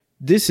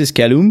This is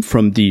Callum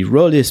from the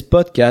Rollist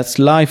Podcast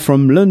live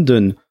from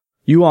London.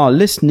 You are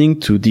listening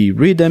to the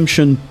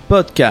Redemption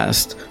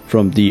Podcast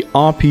from the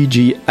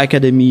RPG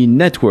Academy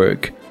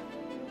Network.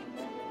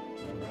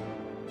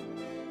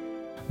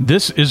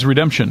 This is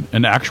Redemption,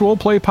 an actual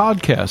play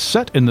podcast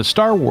set in the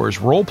Star Wars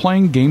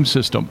role-playing game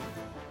system.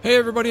 Hey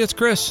everybody, it's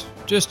Chris.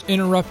 Just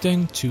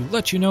interrupting to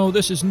let you know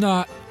this is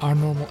not our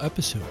normal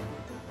episode.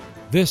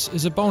 This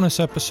is a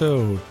bonus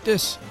episode.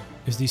 This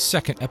is the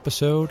second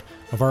episode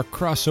of our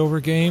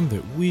crossover game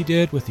that we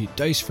did with the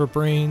Dice for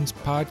Brains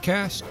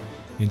podcast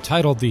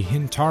entitled The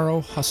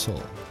Hintaro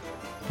Hustle.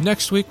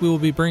 Next week we will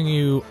be bringing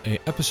you an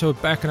episode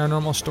back in our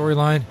normal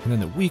storyline, and then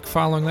the week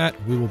following that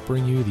we will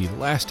bring you the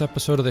last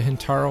episode of the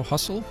Hintaro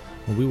Hustle,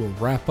 where we will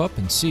wrap up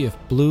and see if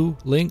Blue,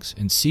 Lynx,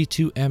 and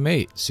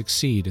C2M8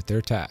 succeed at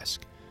their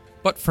task.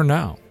 But for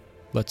now,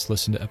 let's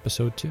listen to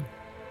episode 2.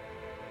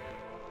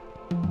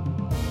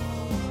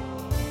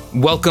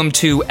 Welcome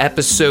to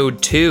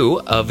episode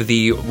 2 of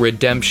the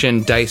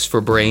Redemption Dice for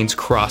Brains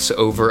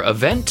crossover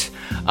event.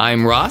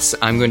 I'm Ross.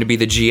 I'm going to be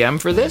the GM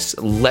for this.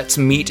 Let's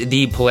meet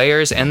the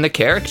players and the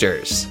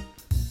characters.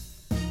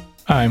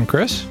 I'm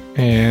Chris,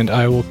 and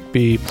I will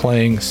be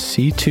playing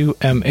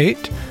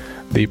C2M8,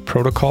 the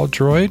protocol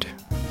droid.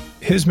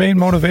 His main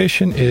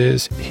motivation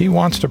is he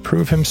wants to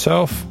prove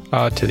himself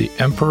to the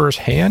Emperor's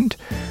hand.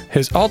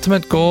 His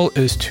ultimate goal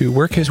is to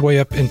work his way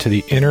up into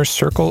the inner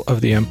circle of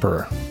the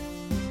Emperor.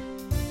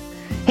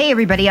 Hey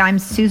everybody, I'm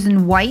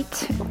Susan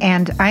White,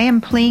 and I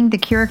am playing the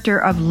character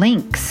of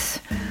Lynx.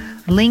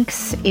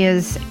 Lynx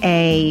is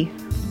a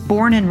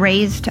born and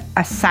raised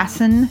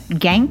assassin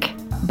gank,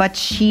 but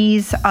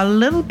she's a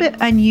little bit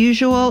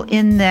unusual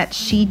in that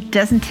she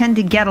doesn't tend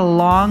to get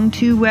along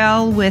too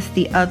well with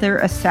the other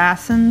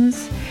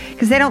assassins,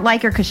 because they don't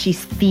like her because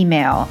she's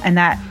female, and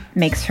that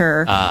makes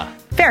her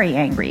very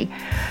angry.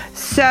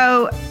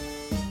 So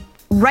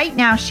right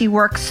now she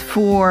works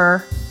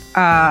for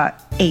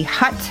a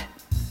hut.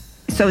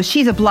 So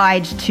she's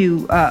obliged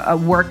to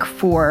work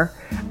for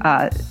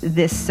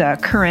this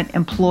current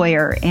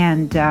employer,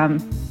 and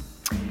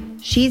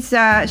she's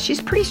a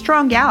pretty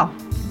strong gal.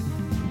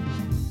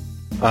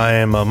 I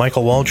am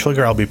Michael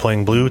Waldschlager. I'll be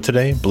playing Blue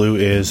today. Blue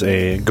is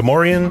a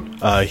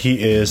Gamorrean.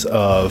 He is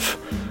of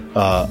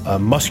a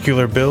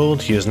muscular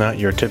build. He is not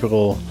your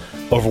typical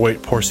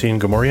overweight porcine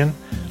Gamorrean,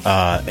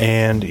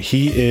 and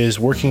he is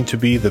working to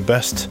be the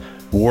best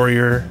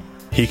warrior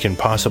he can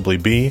possibly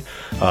be.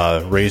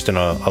 Raised in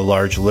a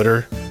large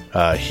litter,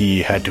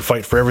 he had to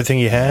fight for everything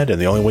he had,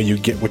 and the only way you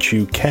get what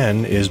you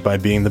can is by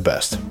being the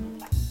best.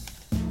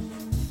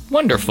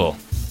 Wonderful.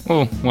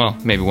 Oh, well,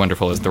 maybe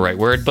wonderful is the right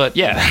word, but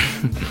yeah.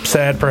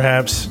 Sad,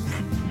 perhaps.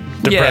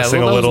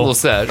 Depressing a little. A little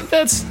sad.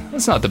 That's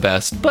not the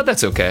best, but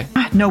that's okay.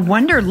 No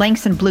wonder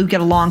Lynx and Blue get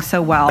along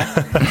so well.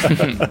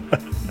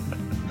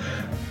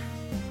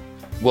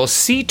 Well,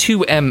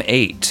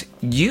 C2M8,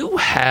 you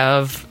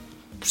have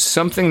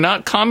something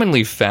not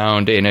commonly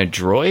found in a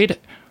droid.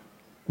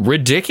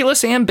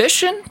 Ridiculous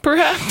ambition,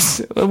 perhaps,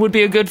 would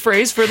be a good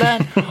phrase for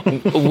that.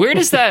 Where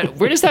does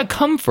that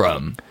come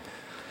from?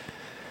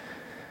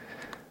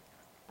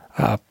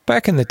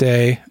 Back in the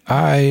day,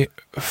 I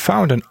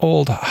found an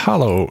old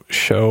Holo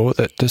show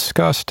that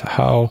discussed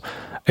how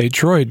a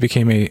droid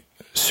became a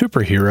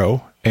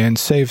superhero and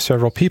saved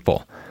several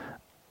people.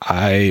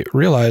 I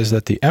realized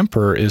that the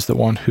Emperor is the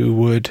one who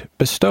would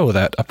bestow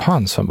that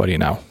upon somebody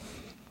now.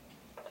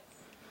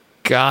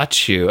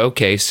 Got you.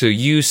 Okay, so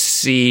you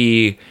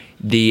see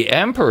the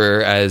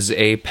Emperor as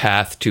a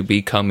path to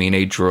becoming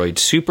a droid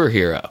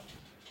superhero.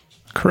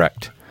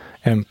 Correct.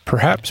 And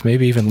perhaps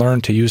maybe even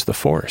learn to use the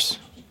Force.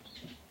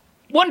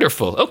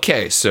 Wonderful.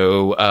 Okay,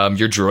 so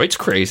your droid's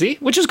crazy,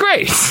 which is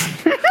great.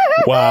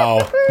 Wow.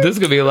 This is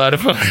going to be a lot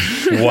of fun.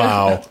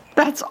 Wow.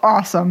 That's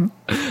awesome.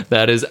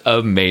 That is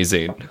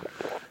amazing.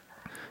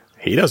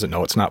 He doesn't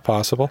know it's not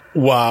possible.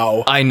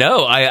 Wow. I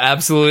know. I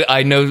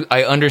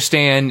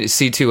understand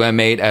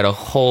C2M8 at a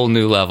whole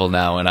new level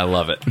now, and I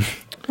love it.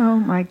 Oh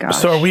my gosh.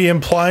 So are we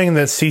implying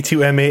that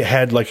C2M8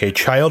 had like a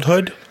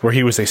childhood where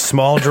he was a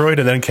small droid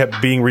and then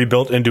kept being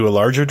rebuilt into a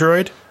larger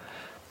droid?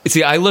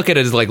 See, I look at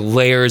it as like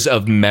layers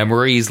of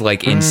memories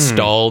like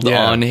installed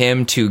on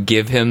him to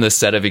give him the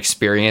set of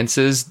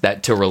experiences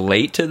that to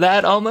relate to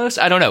that almost.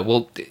 I don't know.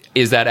 Well,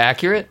 is that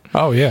accurate?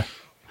 Oh, yeah.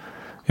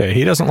 Yeah,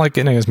 he doesn't like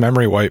getting his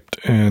memory wiped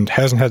and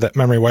hasn't had that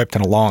memory wiped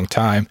in a long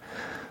time.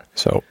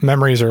 So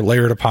memories are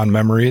layered upon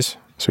memories.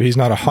 So he's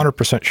not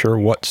 100% sure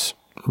what's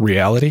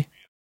reality.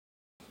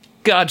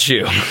 Got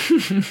you.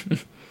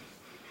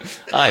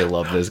 I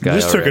love this guy.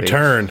 This took a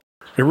turn.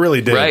 It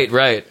really did.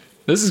 Right.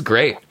 This is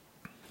great.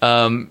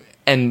 And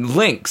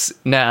Lynx,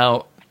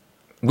 now,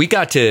 we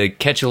got to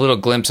catch a little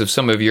glimpse of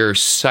some of your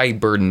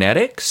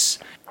cybernetics.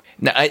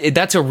 Now,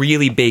 that's a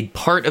really big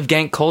part of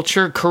gank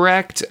culture,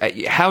 correct?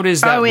 How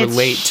does that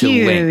relate to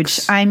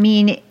Lynx? I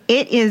mean,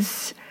 it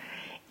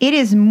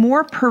is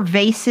more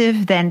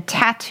pervasive than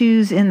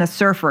tattoos in the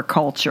surfer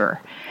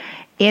culture.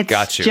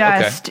 It's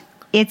just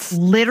it's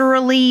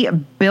literally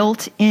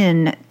built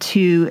in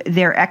to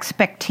their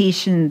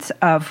expectations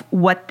of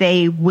what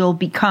they will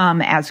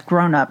become as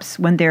grown-ups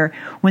when they're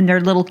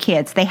little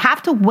kids. They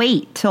have to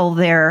wait till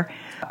they're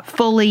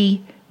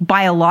fully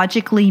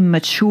biologically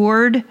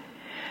matured,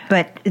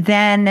 but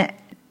then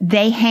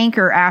they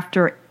hanker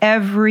after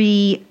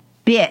every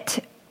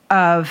bit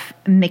of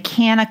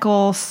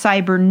mechanical,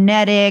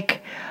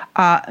 cybernetic,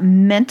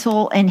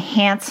 mental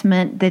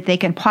enhancement that they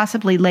can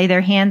possibly lay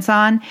their hands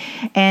on.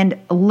 And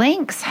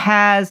Lynx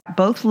has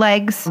both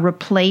legs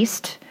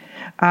replaced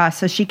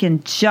so she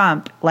can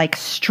jump like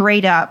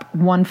straight up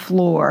one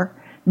floor,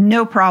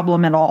 no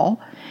problem at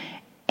all.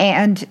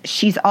 And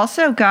she's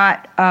also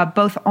got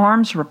both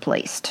arms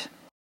replaced.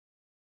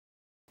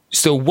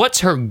 So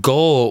what's her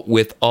goal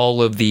with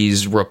all of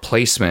these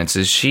replacements?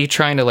 Is she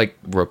trying to like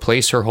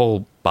replace her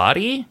whole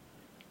body?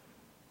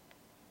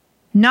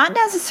 Not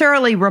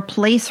necessarily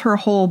replace her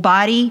whole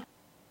body,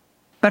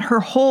 but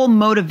her whole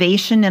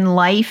motivation in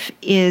life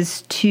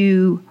is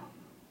to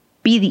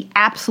be the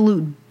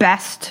absolute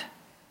best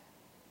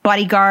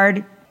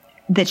bodyguard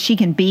that she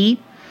can be.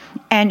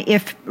 And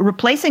if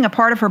replacing a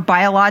part of her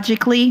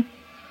biologically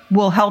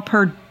will help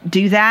her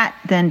do that,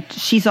 then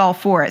she's all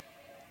for it.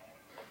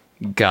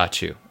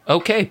 Got you.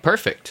 Okay,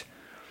 perfect.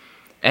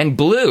 And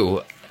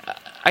Blue,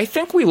 I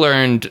think we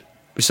learned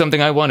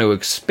something I want to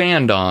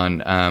expand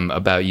on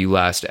about you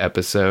last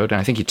episode, and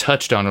I think you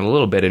touched on it a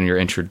little bit in your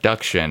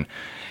introduction.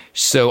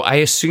 So I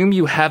assume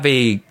you have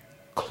a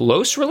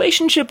close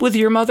relationship with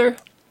your mother?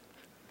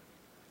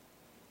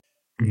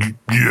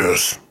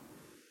 Yes.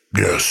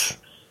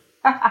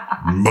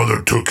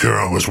 Mother took care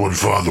of us when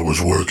father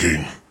was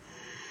working.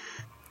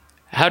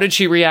 How did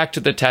she react to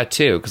the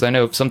tattoo? Because I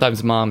know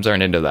sometimes moms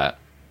aren't into that.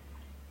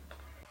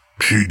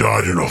 She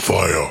died in a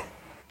fire.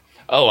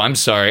 Oh, I'm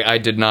sorry. I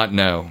did not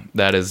know.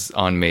 That is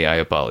on me. I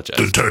apologize.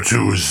 The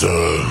tattoo is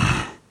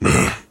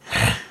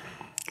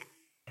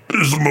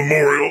a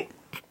memorial.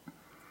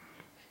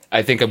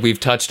 I think we've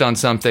touched on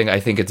something. I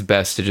think it's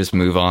best to just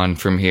move on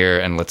from here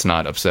and let's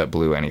not upset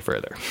Blue any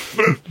further.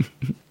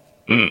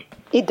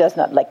 He does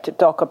not like to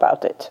talk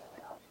about it.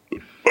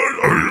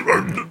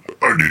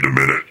 I need a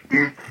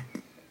minute.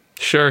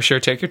 Sure.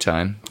 Take your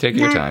time. Take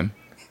your time.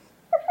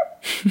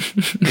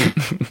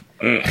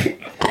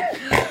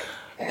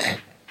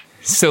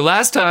 So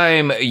last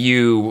time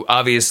you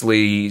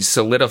obviously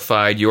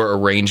solidified your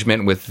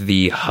arrangement with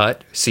the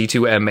hut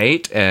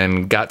C2M8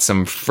 and got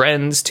some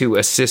friends to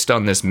assist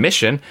on this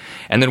mission,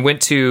 and then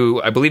went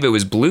to, I believe it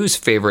was Blue's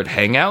favorite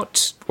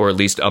hangout, or at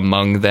least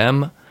among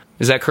them.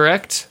 Is that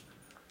correct?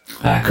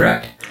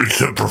 Correct.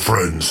 Except for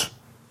friends.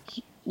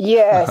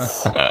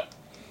 Yes.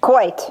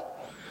 Quite.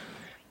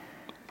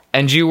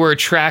 And you were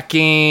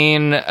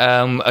tracking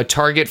a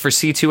target for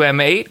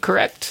C2M8,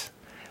 correct?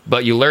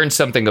 But you learned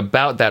something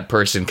about that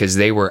person because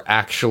they were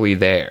actually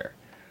there.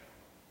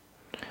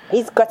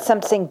 He's got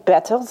something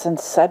better than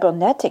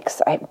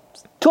cybernetics. I'm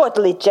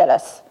totally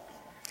jealous.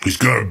 He's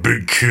got a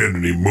big chin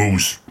and he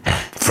moves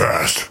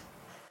fast.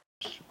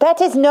 That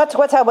is not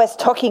what I was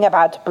talking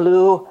about,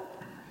 Blue.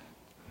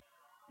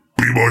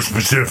 Be more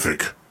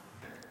specific.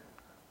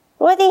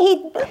 Well,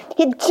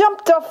 he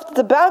jumped off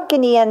the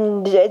balcony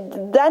and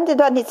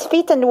landed on his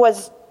feet and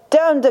was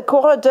down the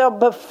corridor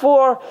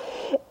before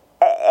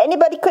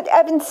anybody could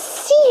even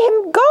see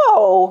him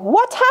go.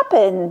 What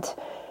happened?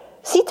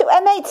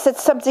 C2M8 said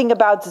something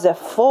about the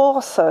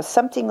Force or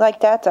something like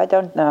that. I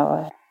don't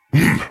know.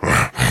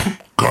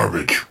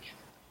 Garbage.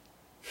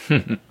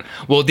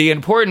 Well, the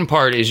important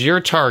part is your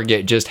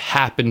target just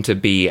happened to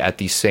be at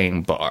the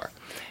same bar.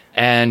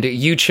 And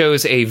you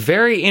chose a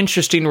very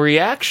interesting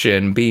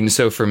reaction being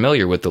so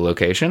familiar with the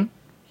location.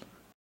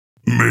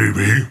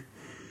 Maybe.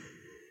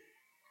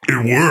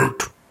 It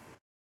worked.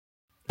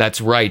 That's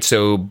right.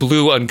 So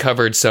Blue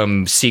uncovered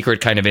some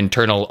secret kind of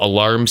internal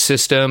alarm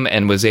system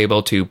and was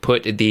able to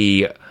put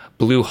the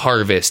Blue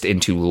Harvest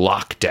into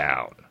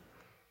lockdown.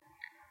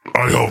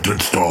 I helped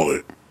install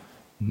it.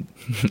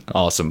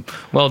 Awesome.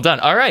 Well done.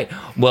 All right.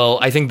 Well,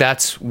 I think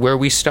that's where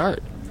we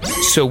start.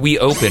 So we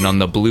open on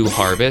the Blue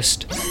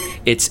Harvest.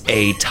 It's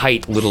a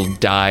tight little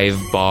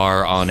dive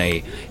bar on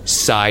a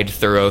side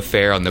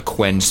thoroughfare on the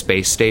Quen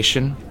space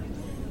station.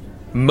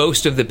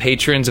 Most of the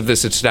patrons of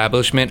this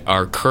establishment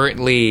are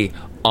currently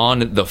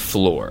on the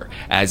floor,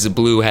 as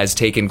Blue has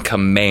taken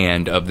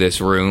command of this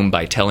room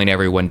by telling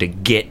everyone to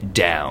get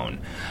down.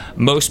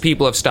 Most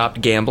people have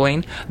stopped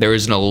gambling, there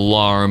is an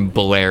alarm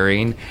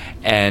blaring,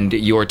 and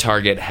your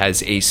target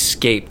has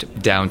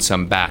escaped down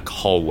some back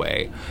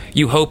hallway.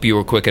 You hope you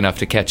were quick enough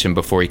to catch him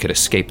before he could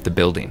escape the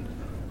building.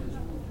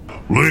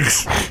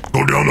 Lynx,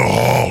 go down the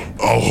hall.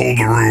 I'll hold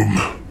the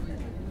room.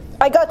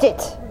 I got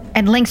it.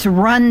 And Lynx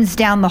runs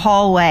down the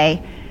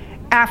hallway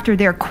after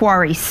their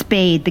quarry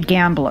Spade the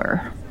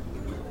gambler.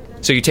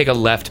 So you take a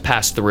left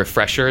past the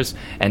refreshers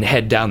and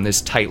head down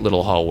this tight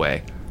little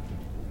hallway.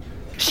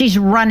 She's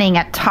running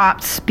at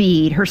top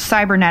speed. Her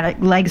cybernetic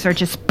legs are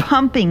just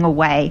pumping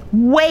away,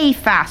 way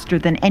faster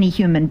than any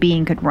human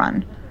being could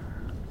run.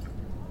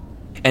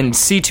 And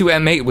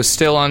C2M8 was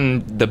still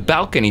on the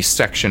balcony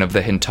section of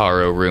the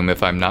Hintaro room,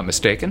 if I'm not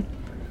mistaken.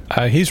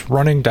 He's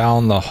running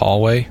down the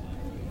hallway,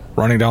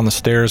 running down the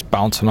stairs,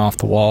 bouncing off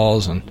the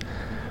walls, and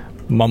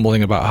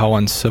mumbling about how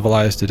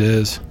uncivilized it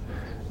is.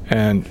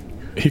 And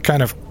he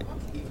kind of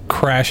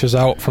crashes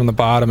out from the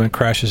bottom and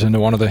crashes into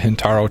one of the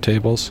Hintaro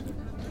tables.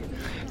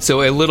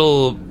 So a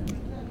little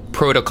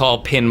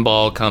protocol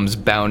pinball comes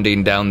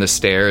bounding down the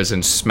stairs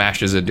and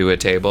smashes into a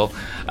table.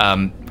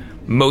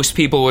 Most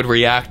people would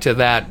react to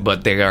that,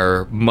 but they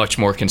are much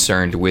more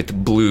concerned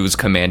with Blue's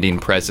commanding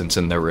presence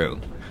in the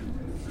room.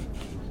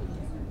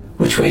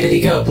 Which way did he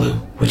go, Blue?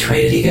 Which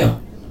way did he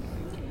go?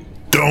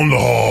 Down the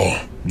hall.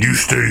 You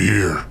stay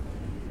here.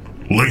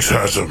 Lynx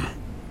has him.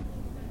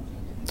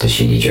 Does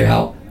she need your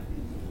help?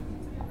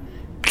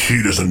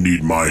 She doesn't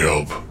need my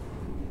help.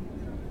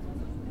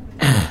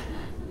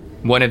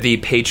 One of the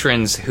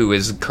patrons who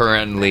is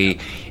currently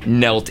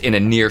knelt in a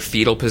near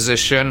fetal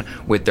position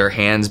with their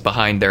hands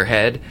behind their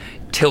head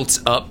tilts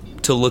up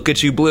to look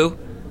at you, Blue.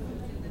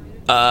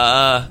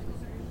 What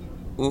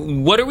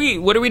are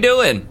we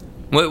doing?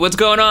 What's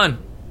going on?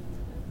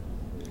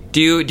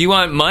 Do you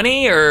want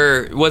money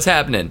or what's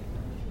happening?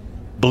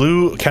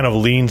 Blue kind of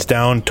leans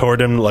down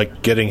toward him,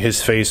 like getting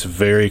his face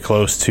very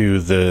close to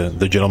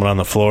the gentleman on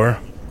the floor.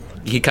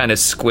 He kind of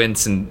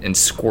squints and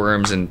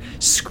squirms and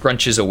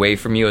scrunches away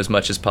from you as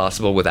much as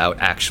possible without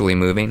actually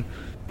moving.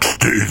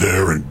 Stay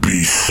there and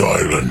be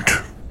silent.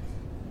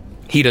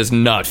 He does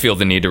not feel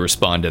the need to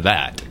respond to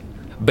that.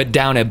 But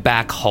down a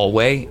back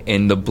hallway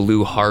in the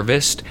Blue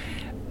Harvest,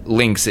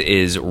 Lynx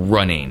is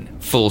running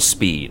full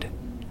speed.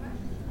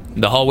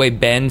 The hallway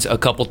bends a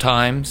couple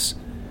times,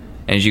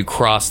 and as you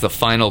cross the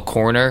final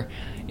corner,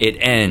 it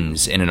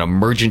ends in an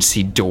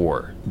emergency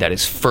door that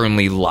is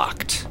firmly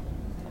locked.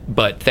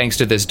 But thanks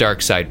to this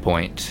dark side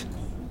point,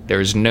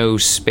 there is no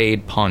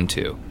Spade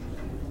Pontu.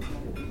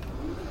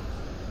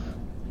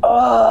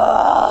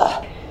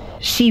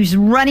 She's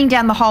running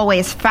down the hallway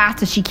as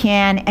fast as she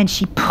can, and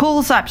she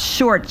pulls up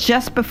short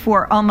just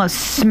before almost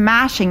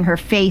smashing her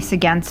face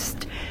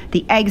against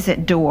the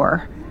exit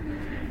door.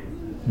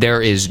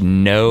 There is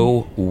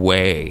no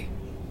way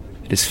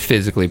it is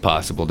physically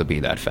possible to be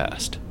that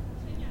fast.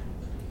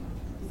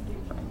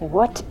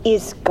 What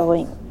is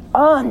going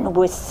on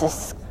with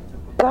this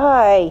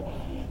guy?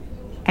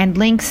 And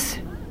Lynx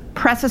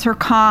presses her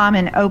comm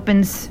and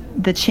opens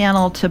the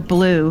channel to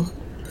Blue.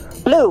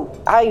 Blue,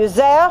 are you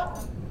there?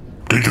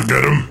 Did you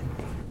get him?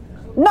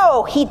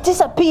 No, he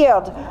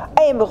disappeared.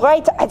 I am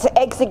right at the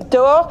exit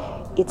door.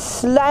 It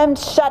slammed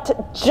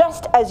shut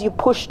just as you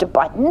pushed the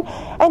button,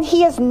 and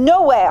he is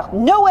nowhere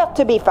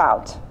to be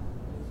found.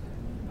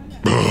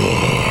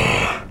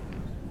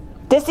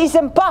 This is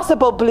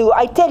impossible, Blue.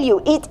 I tell you,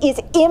 it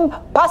is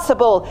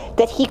impossible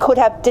that he could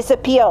have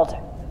disappeared.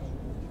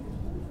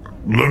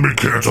 Let me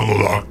cancel the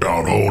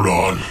lockdown. Hold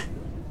on.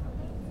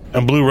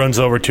 And Blue runs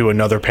over to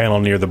another panel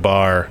near the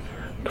bar,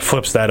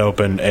 flips that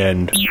open,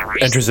 and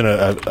enters in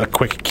a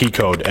quick key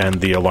code,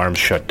 and the alarms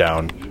shut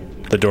down.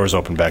 The doors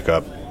open back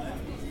up.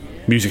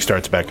 Music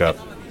starts back up.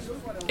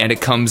 And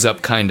it comes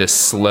up kind of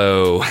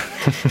slow,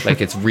 like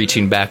it's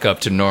reaching back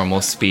up to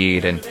normal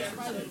speed, and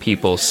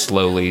people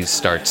slowly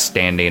start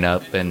standing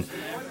up and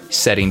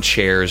setting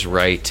chairs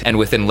right, and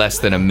within less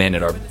than a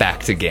minute are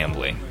back to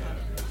gambling.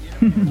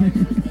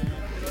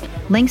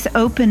 Lynx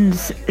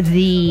opens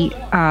the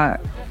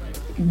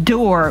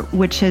door,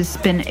 which has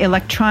been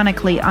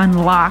electronically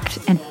unlocked,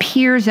 and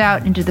peers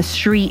out into the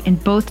street in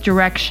both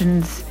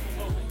directions.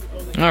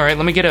 All right,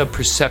 let me get a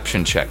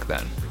perception check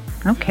then.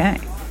 Okay.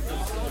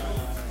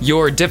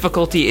 Your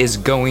difficulty is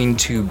going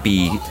to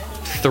be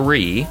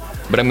 3,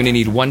 but I'm going to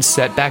need 1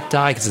 setback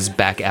die because this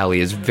back alley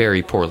is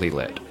very poorly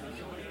lit.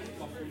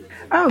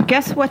 Oh,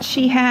 guess what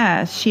she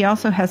has? She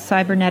also has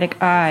cybernetic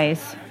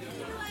eyes.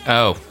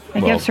 Oh,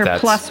 It gives her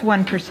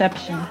 +1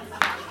 perception.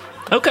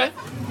 Okay,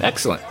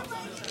 excellent.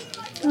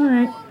 All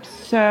right,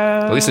 so...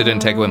 At least it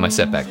didn't take away my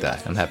setback die.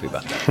 I'm happy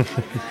about that.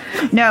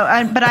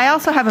 No, but I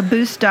also have a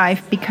boost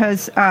die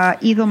because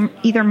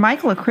either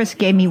Michael or Chris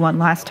gave me one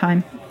last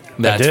time.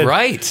 That's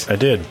right. I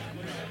did.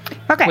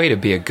 Okay. Way to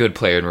be a good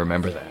player and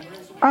remember that.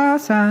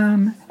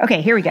 Awesome.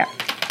 Okay, here we go.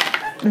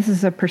 This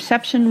is a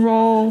perception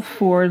roll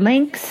for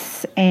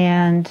Lynx,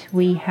 and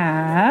we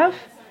have...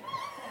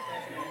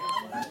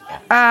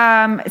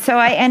 so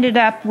I ended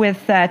up with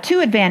 2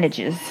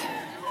 advantages.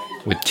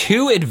 With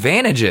 2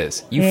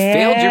 advantages? You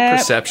failed your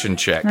perception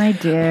check. I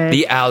did.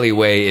 The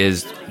alleyway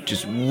is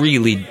just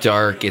really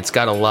dark. It's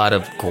got a lot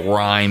of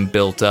grime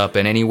built up,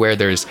 and anywhere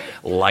there's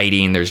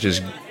lighting, there's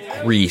just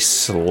grease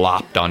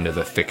slopped onto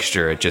the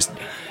fixture.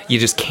 You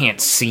just can't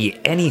see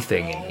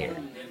anything in here.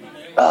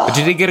 But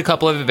you did get a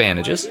couple of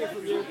advantages.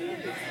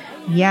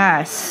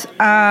 Yes.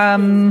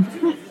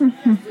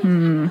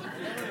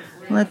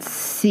 Let's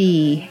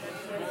see.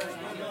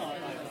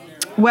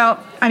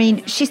 Well, I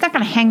mean, she's not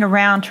going to hang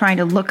around trying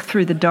to look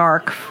through the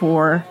dark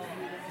for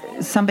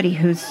somebody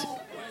who's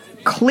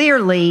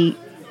clearly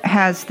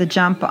has the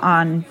jump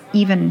on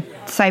even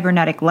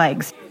cybernetic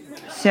legs.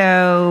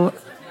 So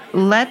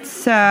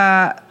let's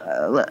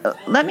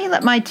let me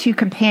let my two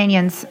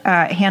companions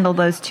handle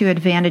those two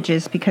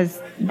advantages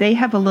because they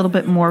have a little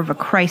bit more of a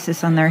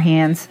crisis on their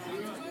hands.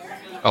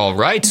 All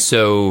right,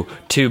 so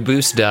 2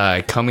 boost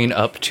die coming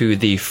up to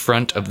the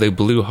front of the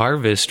Blue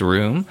Harvest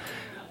room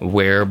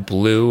where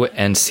Blue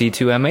and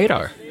C2M8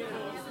 are.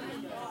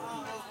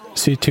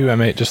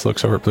 C2M8 just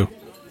looks over at Blue.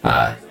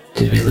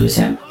 Did we lose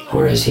him?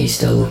 Or is he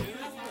still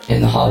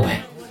in the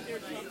hallway?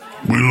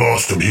 We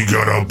lost him. He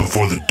got out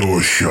before the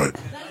door shut.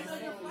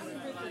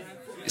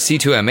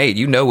 C2M8,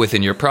 you know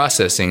within your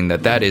processing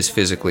that is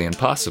physically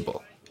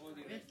impossible.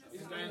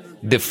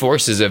 The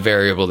force is a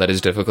variable that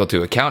is difficult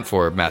to account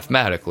for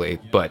mathematically,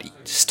 but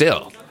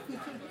still.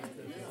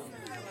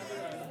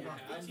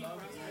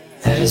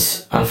 That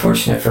is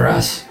unfortunate for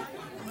us.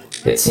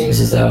 It seems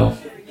as though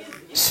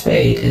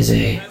Spade is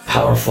a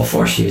powerful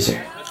force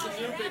user.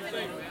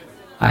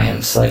 I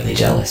am slightly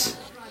jealous.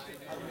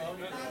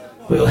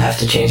 We will have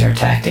to change our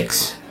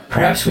tactics.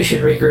 Perhaps we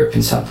should regroup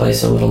in some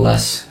place a little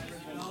less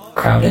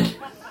crowded.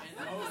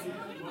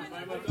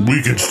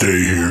 We can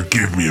stay here.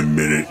 Give me a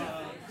minute.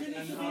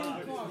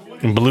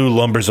 And Blue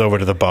lumbers over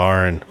to the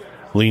bar and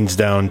leans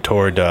down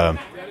toward...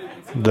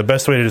 the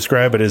best way to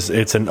describe it is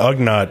it's an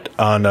Ugnaught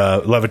on a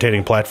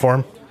levitating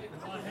platform.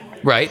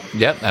 Right,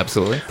 yep,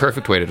 absolutely.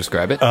 Perfect way to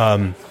describe it.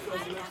 And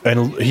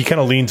he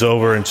kind of leans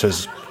over and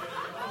says...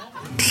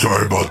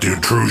 Sorry about the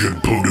intrusion,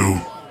 Poodoo.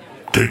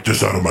 Take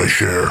this out of my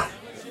share.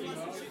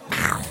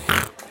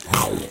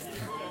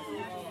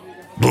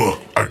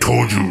 Look, I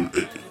told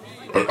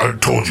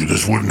you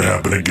this wouldn't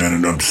happen again,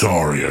 and I'm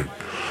sorry.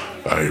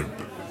 I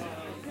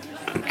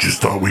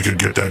just thought we could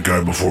get that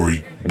guy before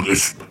he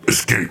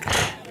escaped.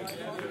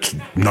 It's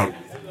not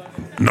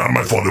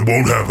my fault. It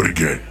won't happen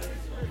again.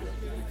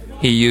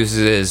 He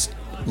uses his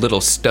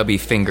little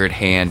stubby-fingered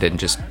hand and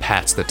just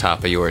pats the top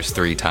of yours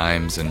 3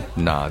 times and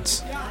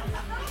nods.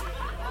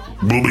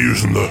 We'll be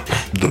using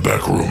the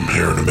back room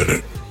here in a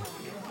minute.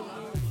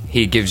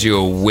 He gives you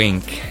a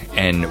wink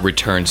and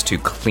returns to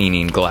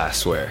cleaning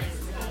glassware.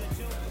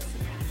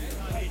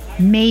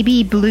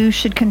 Maybe Blue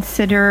should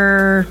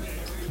consider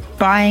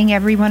buying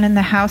everyone in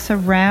the house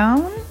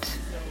around?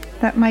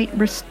 That might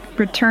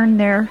return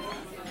their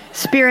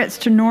spirits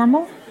to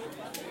normal?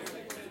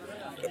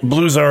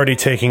 Blue's already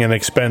taking an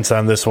expense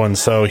on this one,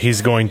 so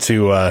he's going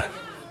to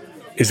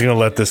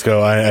let this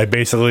go. I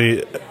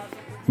basically...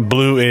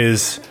 Blue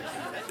is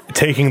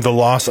taking the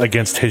loss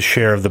against his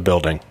share of the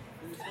building.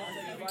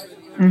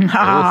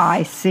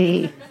 I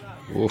see.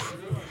 Oof.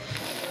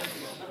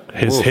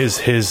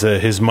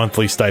 His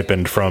monthly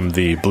stipend from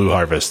the Blue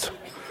Harvest.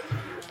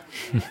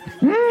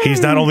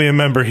 He's not only a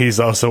member, he's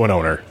also an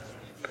owner.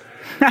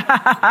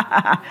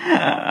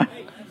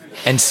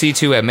 And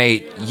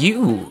C2M8,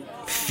 you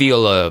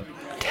feel a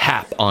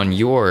tap on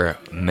your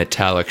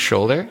metallic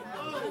shoulder.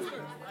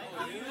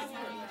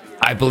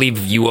 I believe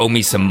you owe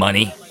me some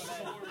money.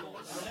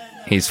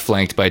 He's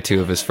flanked by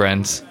 2 of his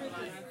friends.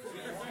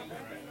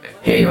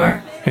 Here you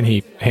are. And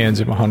he hands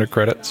him 100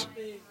 credits.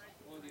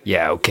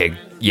 Yeah, okay.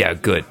 Yeah,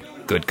 good.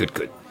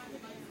 Good.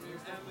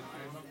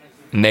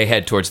 And they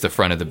head towards the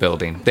front of the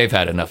building. They've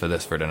had enough of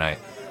this for tonight.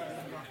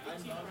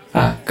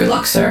 Good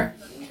luck, sir.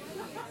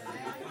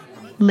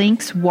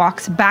 Lynx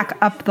walks back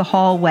up the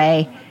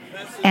hallway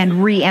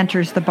and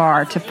re-enters the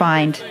bar to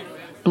find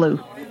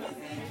Blue.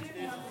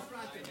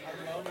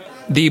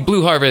 The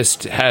Blue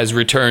Harvest has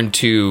returned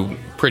to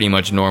pretty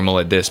much normal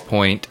at this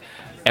point.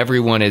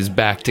 Everyone is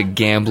back to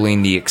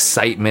gambling. The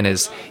excitement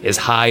is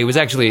high. It was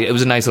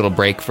a nice little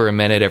break for a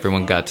minute.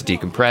 Everyone got to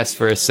decompress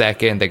for a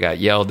second. They got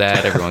yelled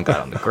at. Everyone got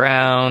on the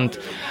ground.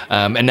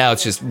 And now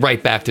it's just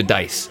right back to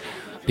dice.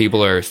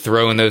 People are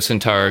throwing those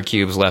Centaur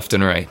cubes left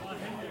and right.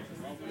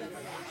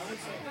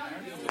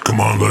 Come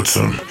on, let's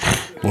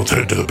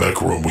head to the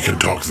back room. We can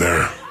talk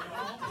there.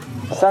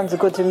 Sounds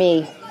good to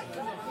me.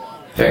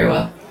 Very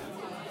well.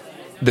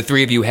 The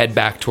 3 of you head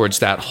back towards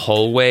that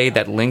hallway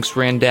that Lynx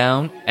ran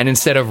down, and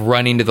instead of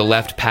running to the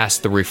left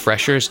past the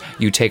refreshers,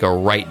 you take a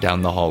right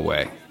down the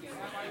hallway.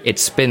 It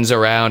spins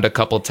around a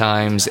couple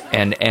times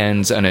and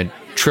ends on a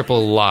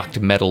triple-locked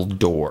metal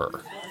door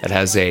that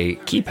has a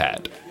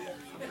keypad.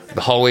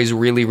 The hallway's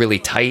really, really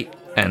tight,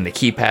 and the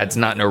keypad's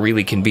not in a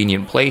really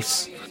convenient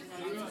place.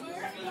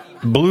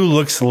 Blue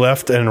looks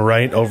left and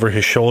right over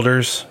his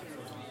shoulders,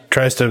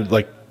 tries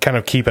to kind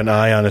of keep an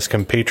eye on his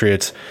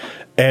compatriots,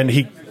 and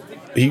he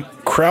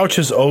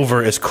crouches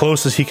over as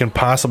close as he can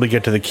possibly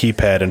get to the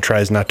keypad and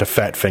tries not to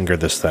fat finger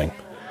this thing.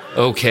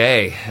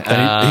 Okay.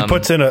 And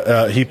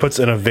he puts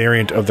in a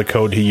variant of the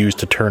code he used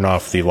to turn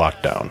off the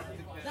lockdown.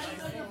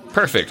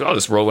 Perfect. I'll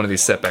just roll one of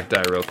these setback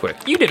die real quick.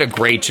 You did a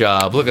great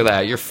job. Look at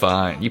that. You're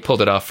fine. You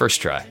pulled it off first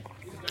try.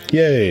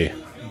 Yay.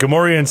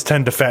 Gamorreans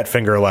tend to fat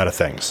finger a lot of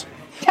things.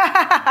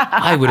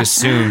 I would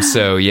assume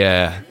so,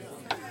 yeah.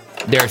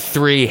 There are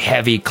 3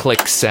 heavy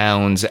click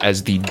sounds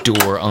as the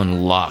door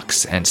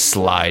unlocks and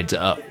slides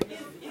up,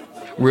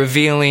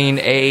 revealing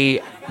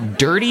a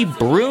dirty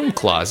broom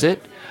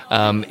closet.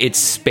 It's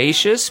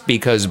spacious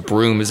because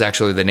Broom is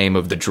actually the name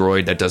of the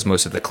droid that does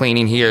most of the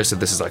cleaning here, so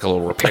this is like a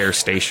little repair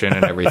station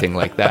and everything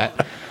like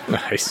that.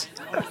 Nice.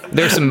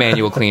 There's some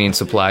manual cleaning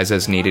supplies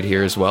as needed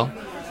here as well.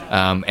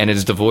 And it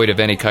is devoid of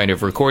any kind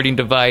of recording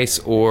device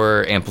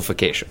or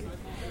amplification.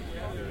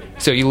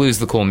 So you lose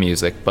the cool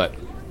music, but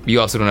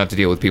you also don't have to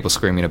deal with people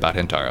screaming about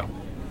Hintaro.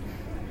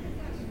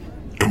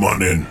 Come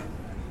on in.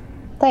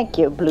 Thank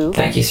you, Blue.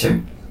 Thank you,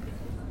 sir.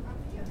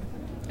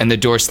 And the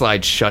door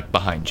slides shut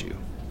behind you.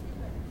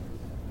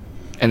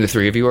 And the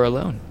three of you are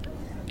alone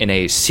in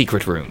a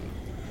secret room.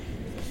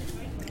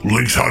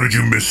 Lynx, how did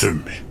you miss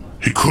him?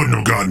 He couldn't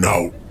have gotten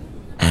out.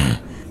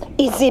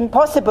 It's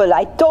impossible,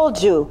 I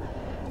told you.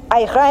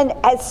 I ran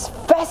as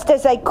fast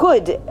as I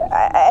could,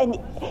 and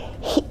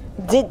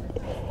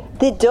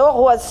the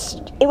door was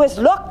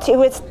locked, it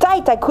was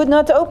tight. I could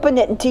not open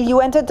it until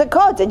you entered the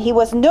code, and he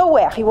was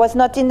nowhere. He was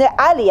not in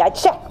the alley. I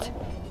checked.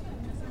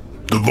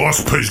 The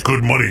boss pays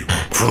good money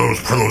for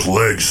those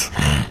legs.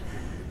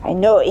 I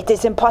know, it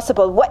is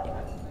impossible.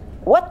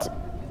 What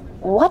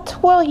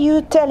were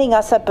you telling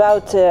us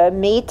about,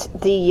 mate?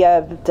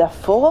 The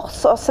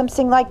Force or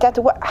something like that?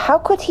 How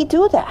could he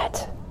do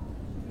that?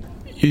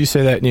 You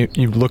say that, and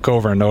you look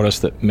over and notice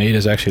that Mate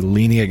is actually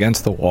leaning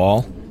against the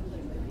wall,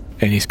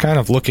 and he's kind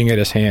of looking at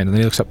his hand, and then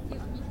he looks up.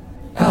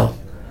 Oh,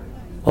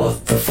 well,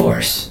 the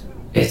Force.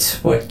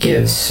 It's what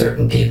gives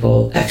certain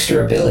people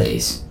extra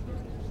abilities.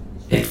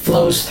 It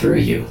flows through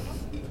you.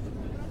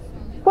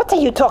 What are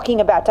you talking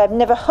about? I've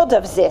never heard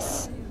of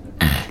this.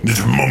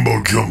 This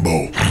mumbo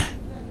jumbo.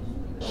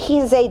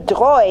 He's a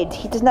droid.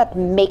 He does not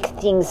make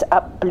things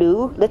up,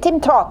 Blue. Let him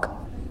talk.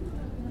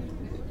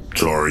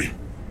 Sorry.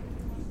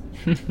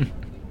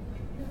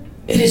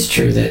 It is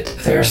true that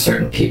there are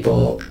certain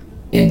people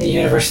in the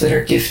universe that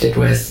are gifted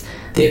with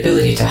the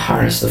ability to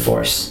harness the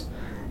Force,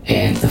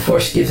 and the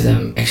Force gives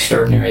them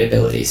extraordinary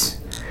abilities.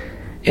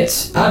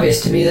 It's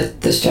obvious to me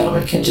that this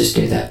gentleman can just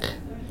do that.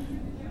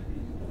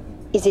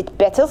 Is it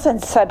better than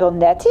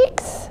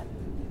cybernetics?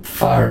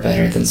 Far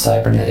better than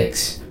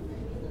cybernetics.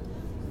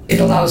 It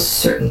allows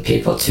certain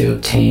people to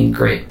obtain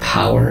great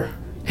power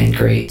and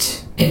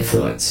great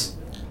influence.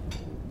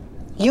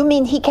 You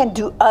mean he can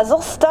do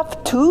other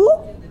stuff too?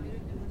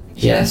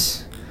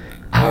 Yes.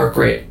 Our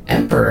great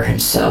Emperor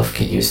himself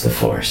can use the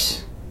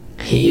Force.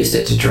 He used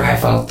it to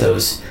drive out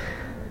those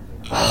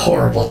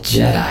horrible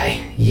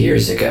Jedi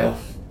years ago.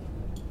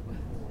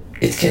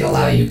 It can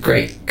allow you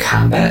great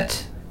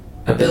combat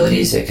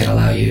abilities. It can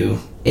allow you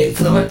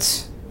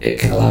influence. It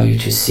can allow you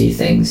to see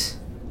things.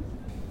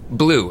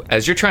 Blue,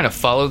 as you're trying to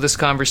follow this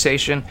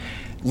conversation,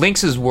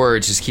 Lynx's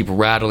words just keep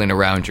rattling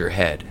around your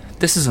head.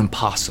 This is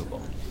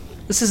impossible.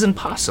 This is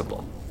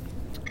impossible.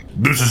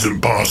 This is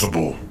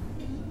impossible.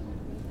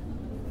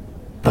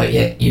 But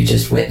yet you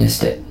just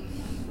witnessed it.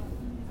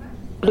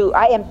 Blue,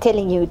 I am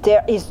telling you,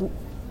 there is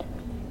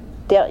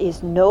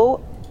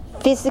no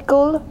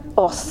physical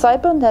or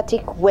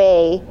cybernetic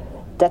way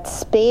that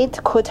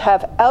Spade could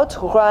have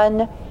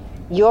outrun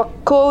your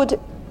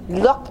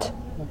code-locked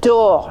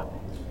door.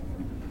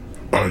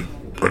 I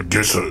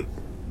guess I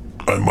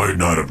might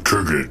not have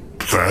triggered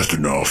it fast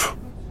enough.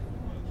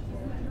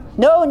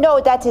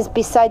 No, that is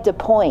beside the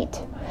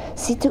point.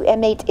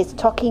 C2M8 is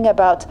talking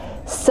about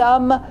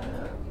some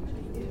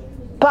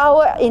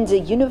power in the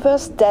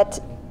universe that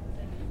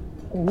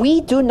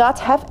we do not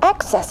have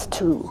access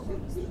to.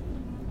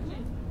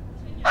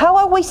 How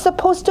are we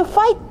supposed to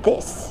fight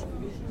this?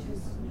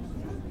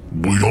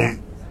 We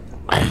don't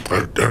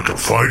have to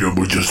fight him,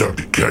 we just have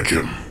to catch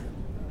him.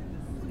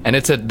 And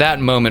it's at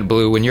that moment,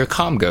 Blue, when your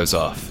comm goes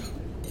off.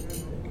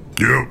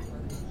 Yep.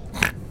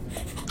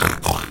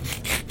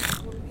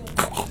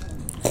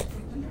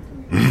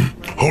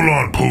 Hold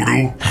on,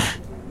 Poodoo.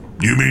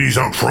 You mean he's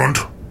out front?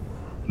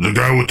 The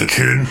guy with the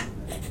chin?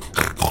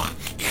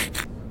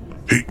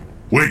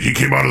 He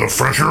came out of the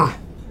fresher?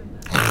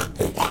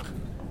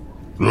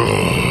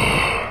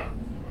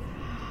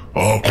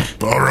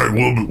 Alright,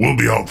 we'll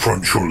be out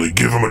front shortly.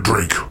 Give him a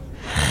drink.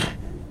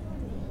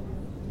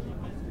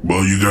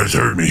 Well, you guys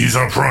heard me. He's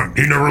out front.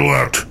 He never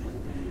left.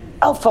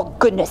 Oh, for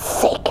goodness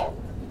sake.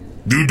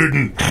 You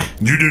didn't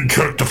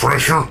check the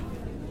fresher?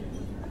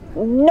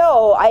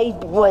 No, I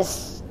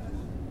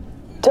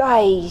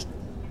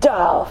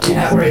Do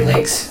not worry,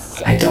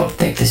 Lynx. I don't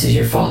think this is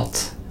your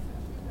fault.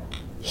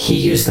 He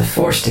used the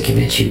Force to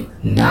convince you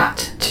not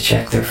to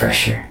check the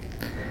fresher.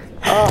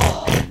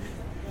 Oh.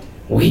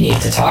 We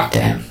need to talk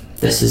to him.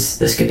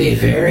 This could be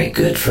very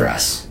good for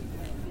us.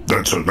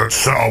 That's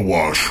Sal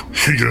Wash.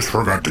 She just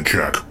forgot to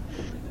check.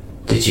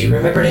 Did you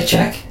remember to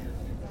check?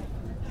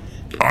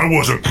 I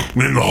wasn't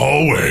in the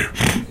hallway.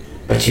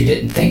 But you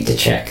didn't think to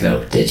check,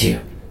 though, did you?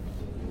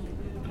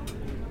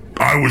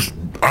 I was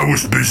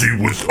busy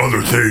with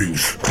other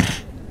things.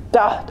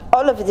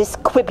 All of this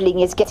quibbling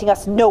is getting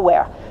us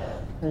nowhere.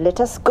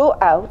 Let us go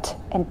out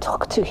and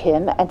talk to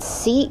him and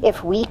see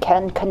if we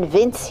can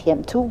convince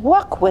him to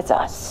work with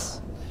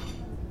us.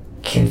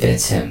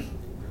 Convince him.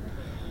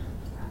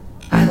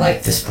 I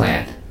like this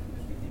plan.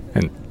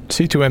 And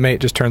C2M8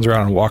 just turns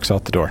around and walks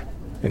out the door.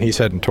 And he's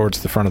heading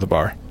towards the front of the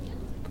bar.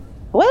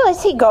 Where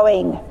is he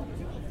going?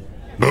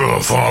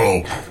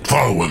 Follow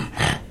him.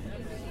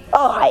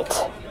 All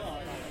right.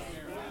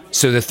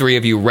 So the three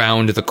of you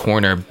round the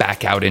corner back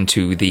back out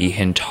into the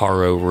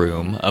Hintaro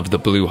room of the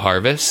Blue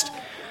Harvest.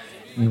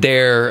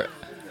 There,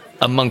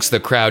 amongst the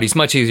crowd, he's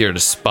much easier to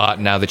spot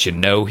now that you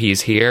know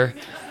he's here.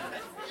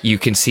 You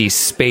can see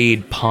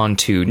Spade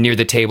Pontu near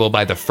the table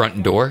by the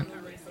front door,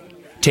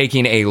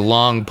 taking a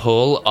long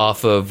pull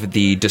off of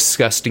the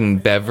disgusting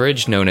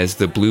beverage known as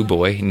the Blue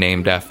Boy,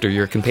 named after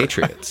your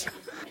compatriots.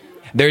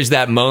 There's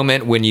that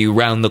moment when you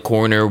round the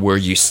corner where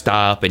you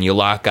stop and you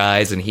lock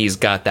eyes, and he's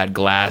got that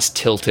glass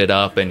tilted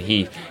up and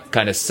he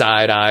kind of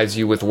side-eyes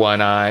you with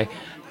one eye.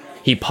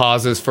 He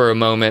pauses for a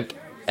moment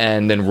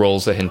and then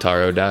rolls a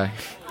Hintaro die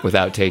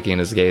without taking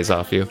his gaze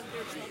off you.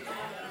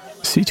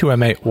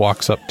 C2M8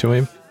 walks up to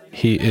him.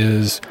 He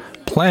is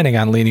planning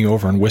on leaning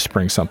over and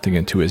whispering something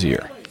into his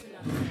ear.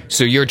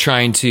 So you're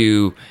trying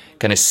to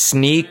kind of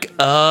sneak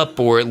up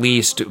or at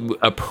least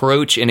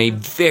approach in a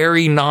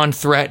very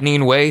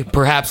non-threatening way,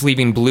 perhaps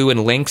leaving Blue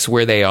and Lynx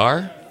where they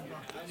are?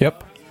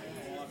 Yep.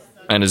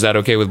 And is that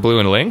okay with Blue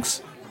and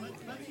Lynx?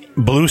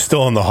 Blue's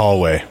still in the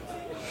hallway.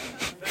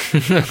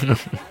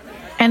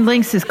 And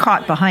Lynx is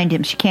caught behind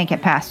him. She can't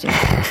get past him.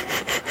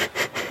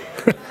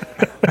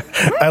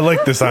 I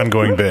like this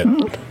ongoing bit.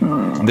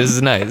 This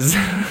is nice.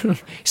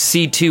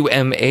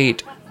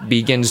 C2M8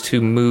 begins to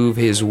move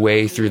his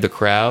way through the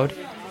crowd.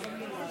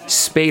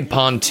 Spade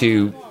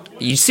Pontu,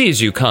 he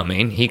sees you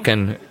coming. He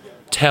can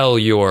tell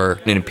you're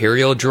an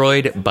Imperial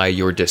droid by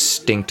your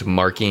distinct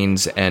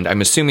markings, and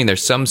I'm assuming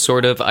there's some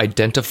sort of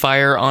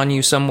identifier on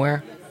you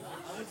somewhere?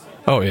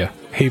 Oh, yeah.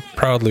 He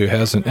proudly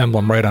has an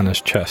emblem right on his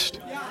chest.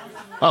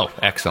 Oh,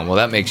 excellent. Well,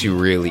 that makes you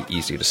really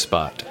easy to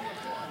spot.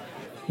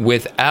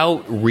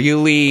 Without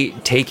really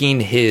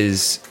taking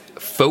his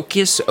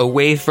focus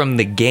away from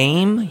the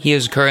game he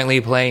is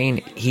currently playing,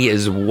 he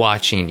is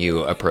watching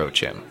you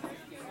approach him.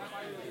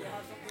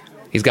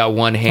 He's got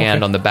one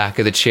hand on the back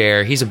of the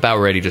chair. He's about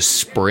ready to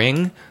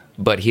spring,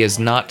 but he has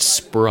not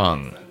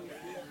sprung.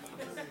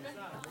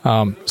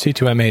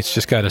 C2M8's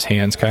just got his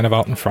hands kind of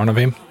out in front of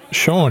him,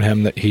 showing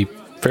him that he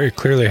very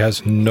clearly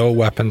has no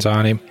weapons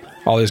on him.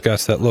 All he's got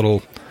is that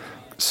little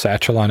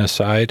satchel on his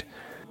side.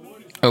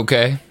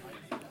 Okay.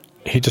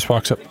 He just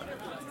walks up.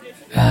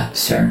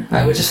 Sir,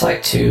 I would just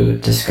like to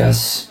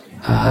discuss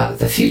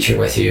the future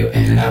with you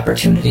and an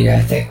opportunity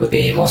I think would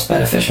be most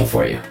beneficial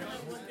for you.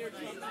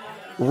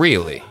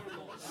 Really?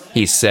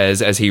 He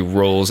says as he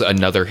rolls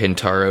another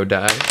Hintaro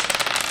die.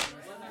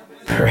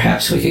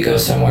 Perhaps we could go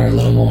somewhere a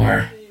little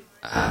more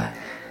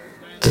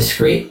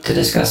discreet to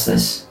discuss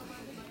this.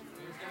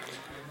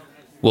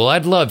 Well,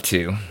 I'd love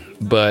to,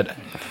 but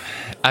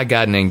I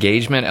got an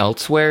engagement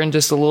elsewhere in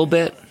just a little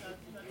bit.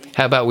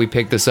 How about we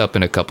pick this up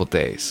in a couple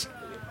days?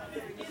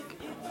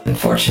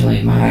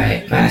 Unfortunately,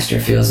 my master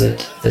feels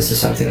that this is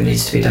something that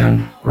needs to be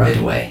done right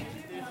away.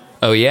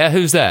 Oh yeah?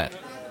 Who's that?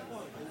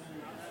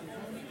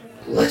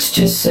 Let's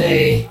just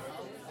say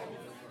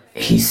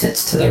he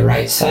sits to the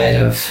right side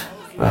of,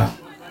 well,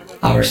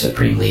 our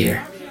supreme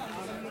leader.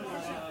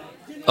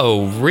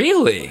 Oh,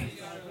 really?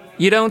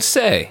 You don't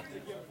say.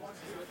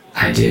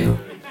 I do.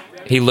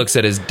 He looks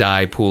at his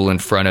die pool in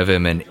front of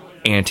him and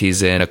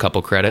antes in a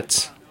couple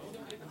credits.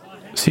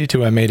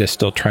 C2M8 is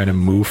still trying to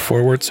move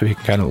forward so he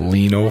can kind of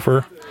lean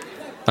over.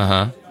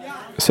 Uh-huh.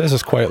 Says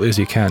as quietly as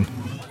he can.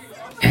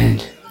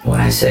 And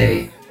when I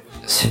say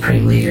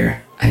supreme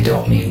leader, I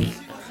don't mean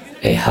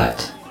a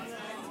hut.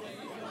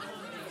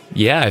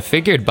 Yeah, I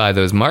figured by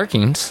those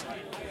markings.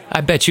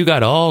 I bet you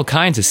got all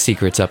kinds of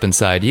secrets up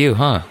inside you,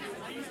 huh?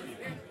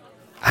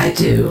 I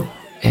do,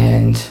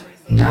 and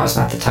now's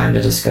not the time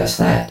to discuss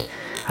that.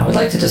 I would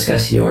like to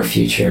discuss your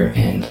future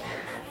and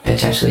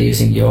potentially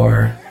using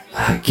your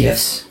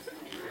gifts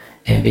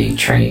and being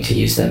trained to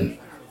use them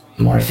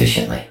more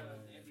efficiently.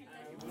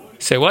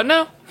 Say what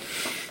now?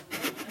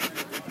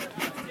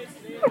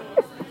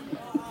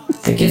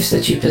 The gifts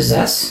that you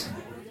possess,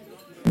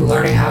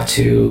 learning how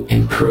to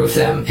improve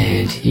them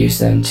and use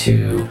them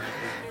to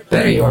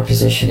better your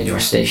position in your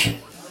station.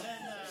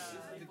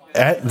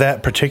 At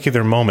that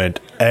particular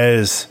moment,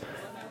 as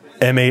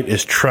M8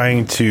 is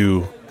trying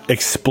to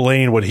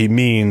explain what he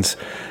means,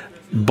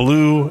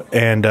 Blue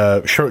and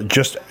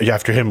just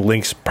after him,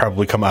 Lynx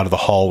probably come out of the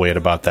hallway at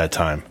about that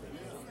time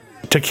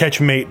to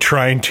catch Mate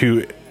trying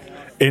to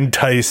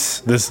entice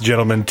this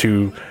gentleman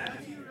to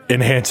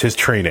enhance his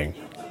training.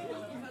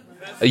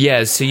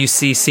 Yeah, so you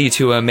see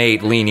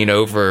C2M8 leaning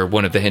over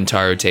one of the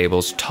Hintaro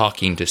tables,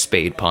 talking to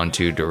Spade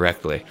Pontu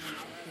directly.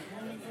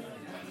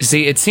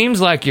 See, it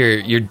seems like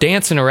you're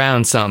dancing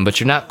around something, but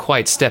you're not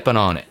quite stepping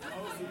on it.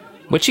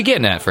 What you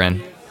getting at,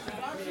 friend?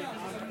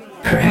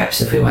 Perhaps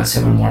if we went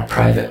somewhere more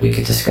private, we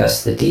could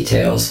discuss the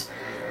details.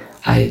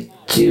 I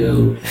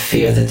do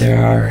fear that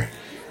there are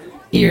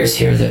ears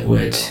here that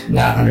would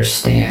not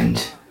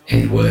understand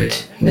and would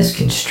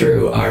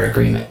misconstrue our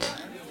agreement.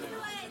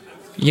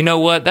 You know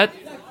what?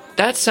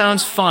 That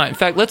sounds fine. In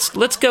fact,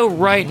 let's go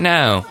right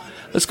now.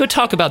 Let's go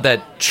talk about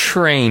that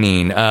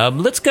training.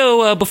 Let's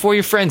go before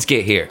your friends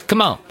get here.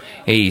 Come on.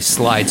 He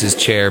slides his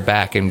chair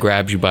back and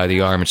grabs you by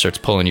the arm and starts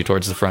pulling you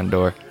towards the front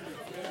door.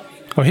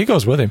 Oh, he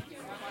goes with him.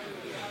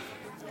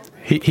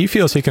 He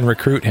feels he can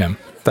recruit him.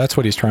 That's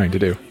what he's trying to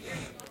do.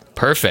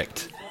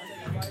 Perfect.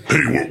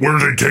 Hey, where are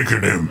they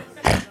taking him?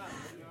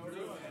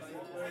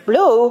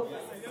 Blue,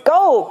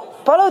 go,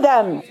 follow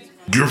them.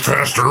 You're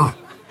faster.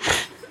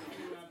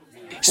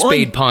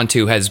 Spade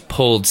Pontu has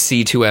pulled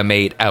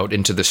C2M8 out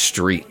into the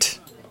street.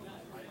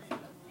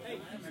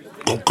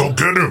 Go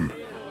get him.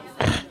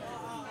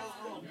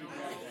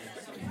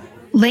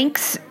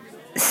 Lynx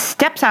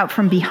steps out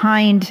from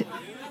behind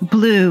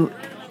Blue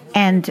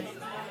and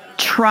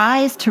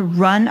tries to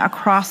run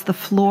across the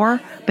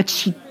floor, but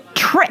she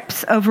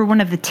trips over one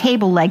of the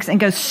table legs and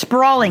goes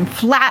sprawling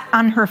flat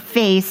on her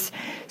face,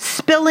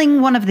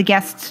 spilling one of the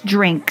guests'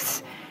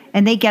 drinks.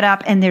 And they get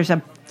up, and there's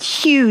a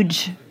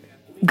huge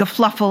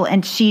gefluffle,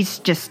 and she's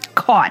just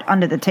caught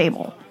under the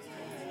table.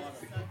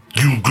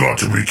 You got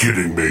to be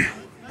kidding me.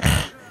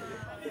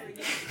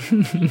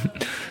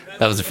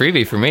 That was a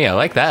freebie for me. I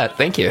like that.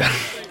 Thank you.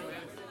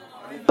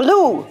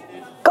 Blue,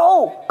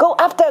 go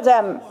after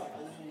them.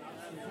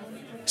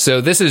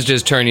 So this is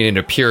just turning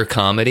into pure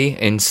comedy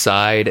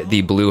inside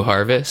the Blue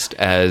Harvest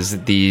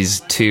as these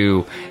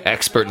two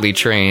expertly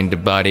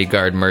trained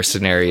bodyguard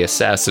mercenary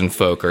assassin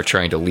folk are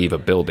trying to leave a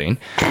building.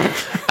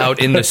 Out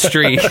in the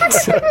street,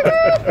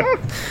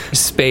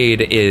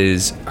 Spade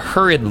is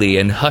hurriedly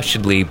and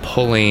hushedly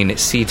pulling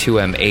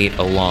C2M8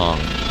 along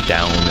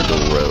down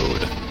the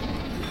road.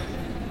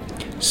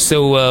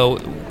 So,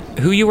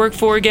 who you work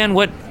for again?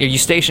 What, are you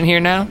stationed here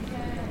now?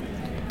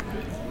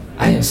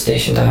 I am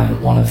stationed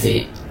on one of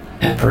the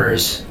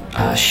Emperor's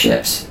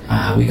ships.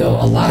 We go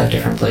a lot of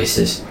different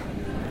places.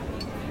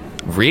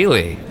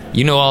 Really?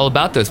 You know all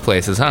about those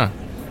places, huh?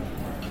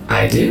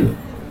 I do.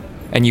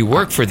 And you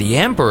work for the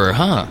Emperor,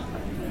 huh?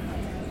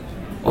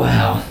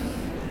 Well,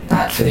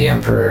 not for the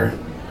Emperor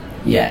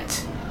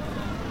yet.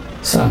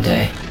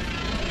 Someday.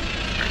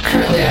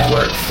 Currently I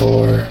work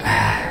for,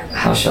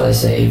 how shall I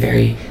say, a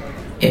very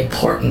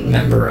important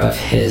member of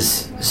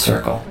his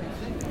circle.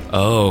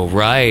 Oh,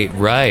 right.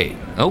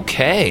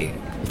 Okay.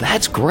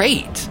 That's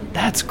great.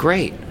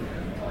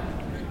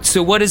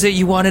 So what is it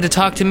you wanted to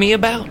talk to me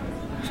about?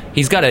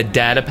 He's got a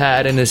data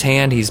pad in his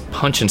hand. He's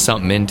punching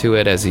something into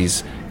it as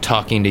he's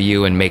talking to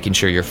you and making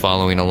sure you're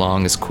following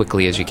along as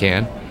quickly as you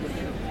can.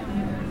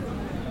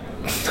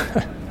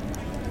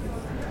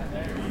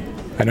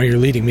 I know you're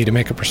leading me to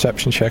make a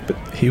perception check, but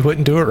he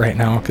wouldn't do it right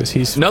now because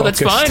he's No, focused.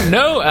 That's fine.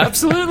 No,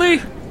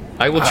 absolutely.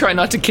 I will try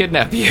not to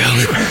kidnap you.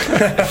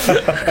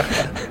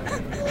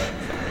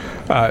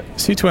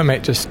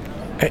 C2M8 just,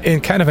 in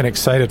kind of an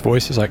excited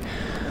voice, is like,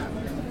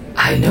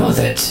 I know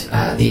that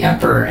the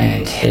Emperor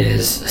and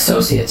his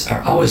associates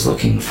are always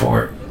looking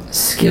for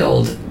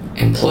skilled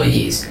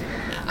employees.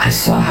 I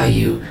saw how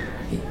you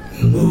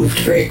moved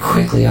very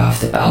quickly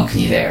off the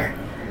balcony there.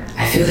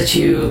 I feel that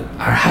you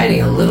are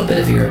hiding a little bit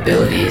of your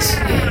abilities,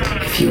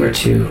 and if you were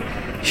to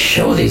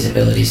show these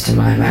abilities to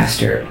my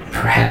master,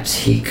 perhaps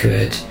he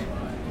could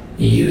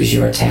use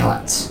your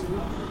talents.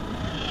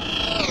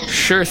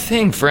 Sure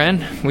thing,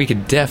 friend. We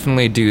could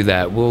definitely do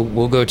that.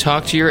 We'll go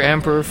talk to your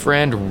Emperor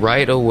friend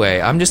right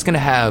away. I'm just going to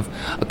have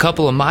a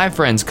couple of my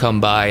friends come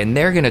by, and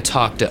they're going to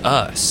talk to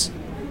us.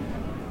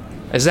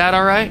 Is that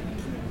all right?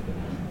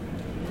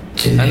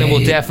 And then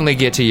we'll definitely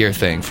get to your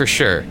thing, for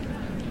sure.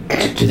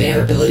 Do they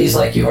have abilities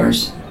like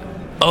yours?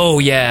 Oh,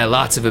 yeah,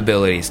 lots of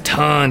abilities.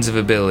 Tons of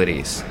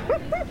abilities.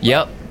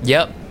 Yep.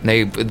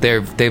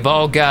 They've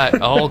all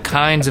got all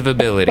kinds of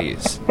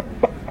abilities.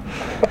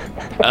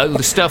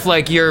 Stuff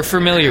like you're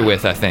familiar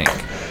with, I think.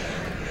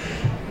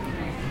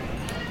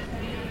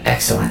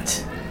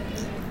 Excellent.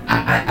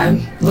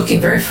 I'm looking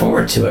very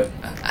forward to it.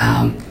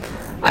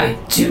 I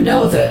do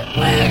know that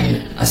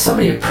when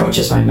somebody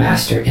approaches my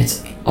master,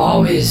 it's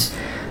always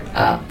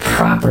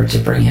proper to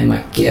bring him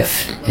a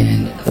gift,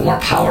 and the more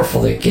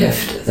powerful the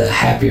gift, the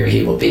happier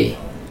he will be.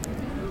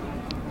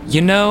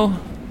 You know,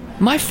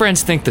 my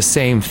friends think the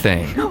same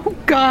thing. Oh,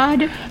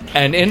 God.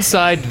 And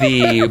inside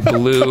the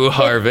Blue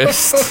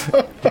Harvest...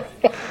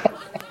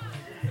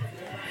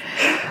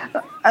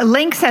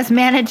 Lynx has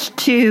managed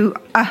to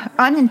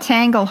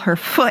unentangle her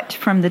foot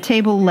from the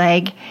table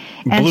leg.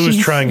 And Blue's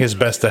she's trying his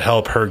best to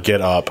help her get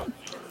up.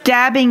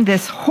 dabbing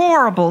this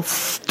horrible,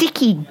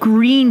 sticky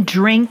green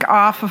drink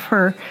off of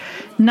her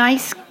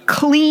nice,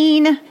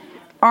 clean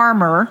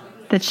armor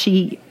that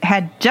she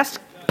had just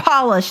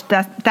polished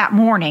that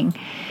morning.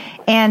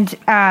 And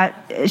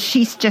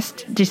she's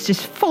just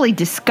fully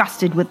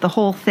disgusted with the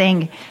whole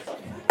thing.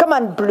 Come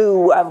on,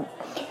 Blue.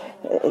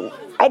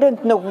 I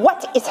don't know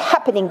what is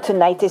happening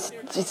tonight. It's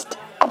just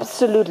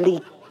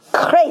absolutely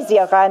crazy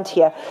around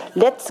here.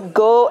 Let's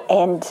go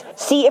and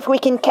see if we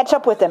can catch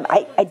up with them.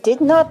 I did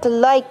not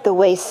like the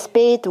way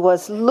Spade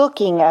was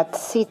looking at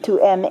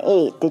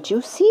C2M8. Did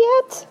you see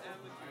it?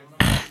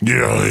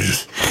 Yeah, he's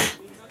just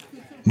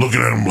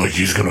looking at him like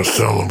he's gonna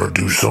sell him or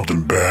do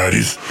something bad.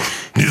 He's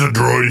a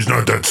droid. He's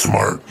not that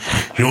smart.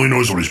 He only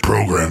knows what he's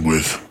programmed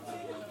with.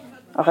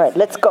 All right,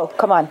 let's go.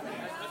 Come on.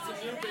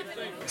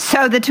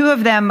 So the two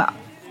of them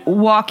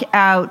walk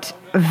out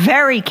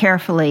very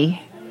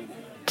carefully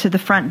to the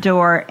front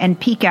door and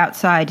peek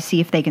outside to see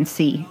if they can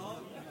see.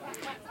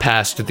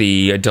 past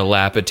the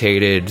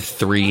dilapidated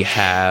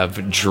 3-half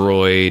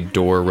droid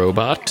door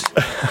robot.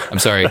 I'm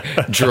sorry,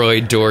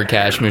 droid door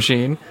cash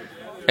machine.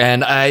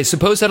 And I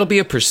suppose that'll be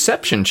a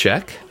perception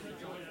check.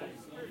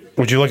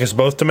 Would you like us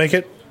both to make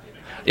it?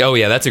 Oh,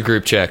 yeah, that's a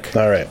group check.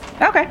 All right.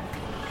 Okay.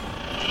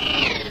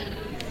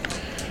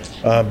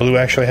 Blue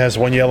actually has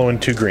 1 yellow and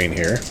 2 green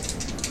here.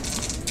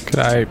 Could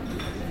I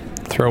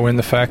throw in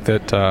the fact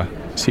that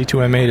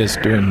C2M8 is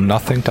doing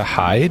nothing to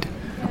hide?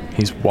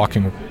 He's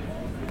walking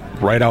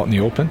right out in the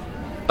open?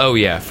 Oh,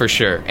 yeah, for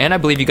sure. And I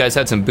believe you guys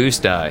had some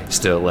boost die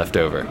still left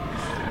over.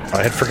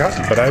 I had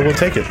forgotten, but I will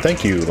take it.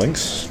 Thank you,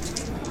 Lynx.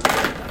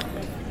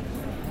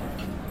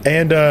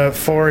 And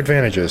 4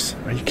 advantages.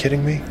 Are you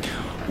kidding me?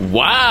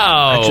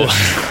 Wow!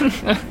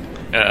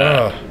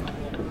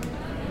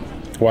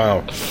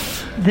 Wow.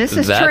 This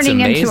is That's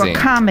turning into amazing. a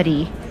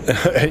comedy.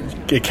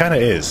 It kind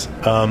of is.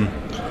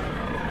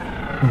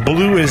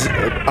 Blue is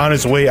on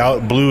his way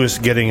out. Blue is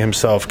getting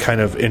himself kind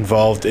of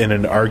involved in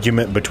an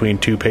argument between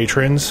 2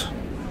 patrons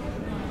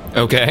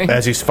Okay.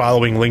 as he's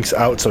following Lynx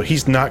out. So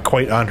he's not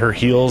quite on her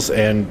heels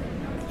and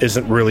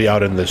isn't really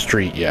out in the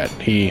street yet.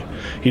 He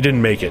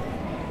didn't make it.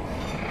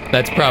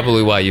 That's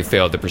probably why you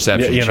failed the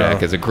perception Yeah, you check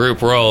know. as a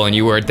group roll and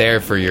you weren't there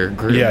for your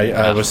group. Yeah,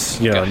 I was,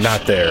 gosh.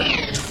 not there.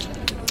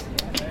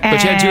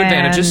 But you had 2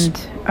 advantages.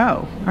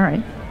 Oh, all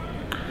right.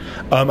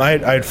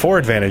 I had 4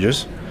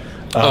 advantages.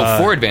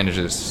 4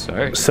 advantages.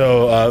 Sorry.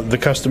 So the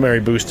customary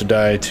boost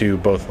die to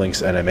both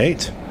Lynx and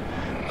M8.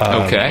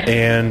 Okay.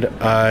 And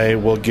I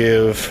will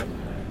give...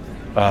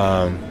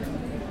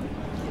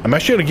 I'm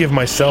actually going to give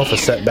myself a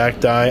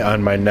setback die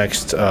on my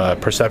next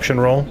perception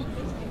roll.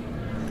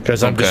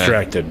 Because I'm Okay.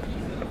 distracted.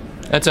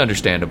 That's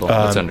understandable.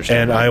 That's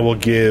understandable. And I will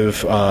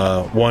give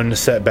 1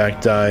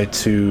 setback die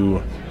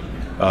to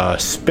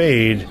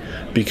Spade,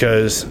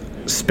 because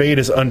Spade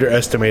has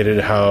underestimated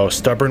how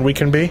stubborn we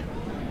can be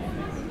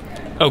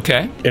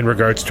Okay. in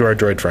regards to our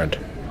droid friend.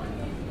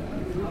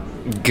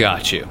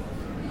 Got you.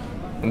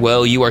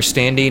 Well, you are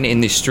standing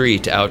in the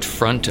street out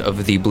front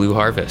of the Blue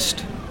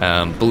Harvest.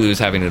 Blue's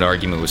having an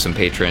argument with some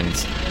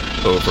patrons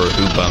over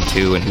who bumped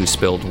who and who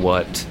spilled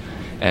what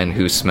and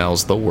who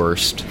smells the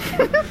worst.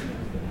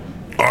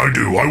 I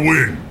do. I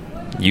win.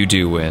 You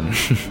do win.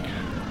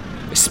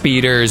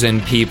 Speeders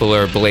and people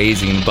are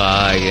blazing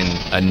by in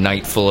a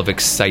night full of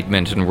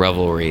excitement and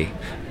revelry.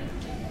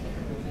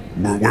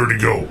 Where'd he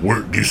go?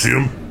 Do you see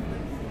him?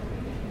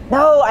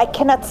 No, I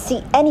cannot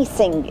see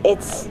anything.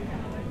 It's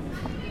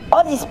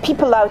all these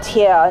people out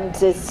here and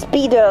the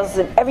speeders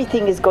and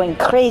everything is going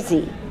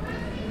crazy.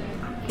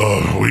 We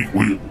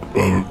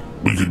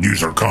could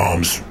use our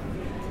comms.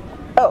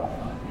 Oh.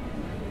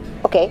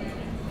 Okay.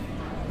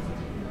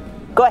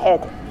 Go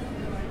ahead.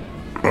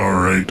 All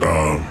right.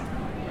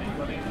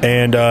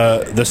 And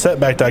the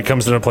setback die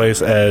comes into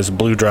place as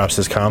Blue drops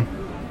his comm.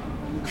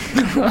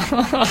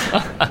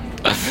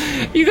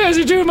 You guys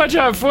are doing my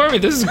job for me.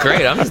 This is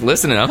great. I'm just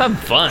listening. I'm having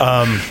fun.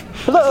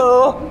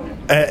 Hello.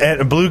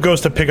 And Blue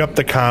goes to pick up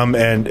the comm,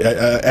 and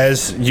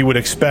as you would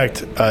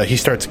expect, he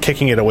starts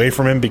kicking it away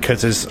from him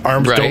because his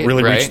arms don't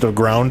really reach the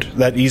ground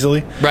that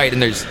easily. Right,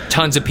 and there's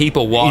tons of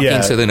people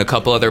walking, so then a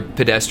couple other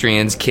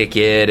pedestrians kick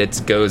it.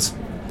 It goes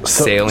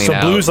sailing so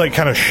out. Blue's like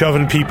kind of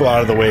shoving people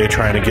out of the way,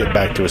 trying to get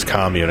back to his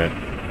comm unit.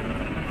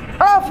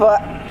 Oh, for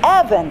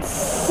heaven's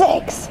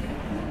sakes.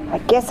 I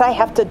guess I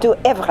have to do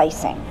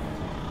everything.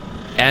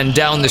 And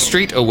down the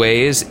street a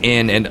ways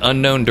in an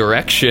unknown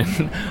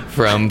direction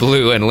from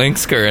Blue and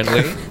Lynx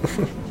currently.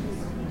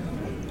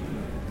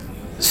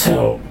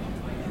 So,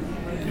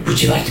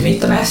 would you like to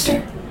meet the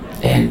Master?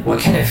 And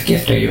what kind of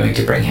gift are you going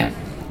to bring him?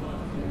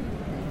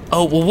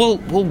 Oh, well,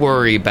 we'll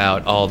worry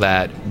about all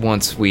that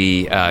once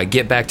we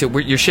get back to...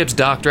 Your ship's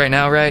docked right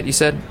now, right, you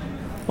said?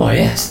 Oh,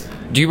 yes.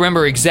 Do you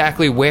remember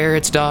exactly where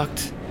it's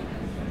docked?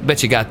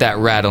 Bet you got that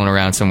rattling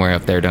around somewhere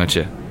up there, don't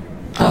you?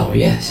 Oh,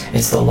 yes.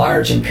 It's the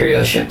large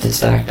Imperial ship that's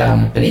docked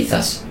down beneath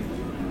us.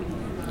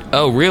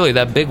 Oh, really?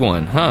 That big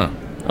one, huh?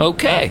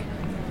 Okay.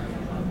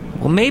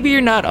 Well, maybe you're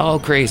not all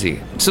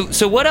crazy.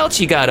 So what else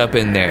you got up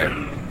in there?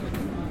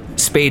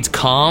 Spade's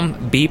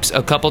comm beeps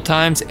a couple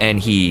times, and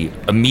he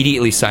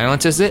immediately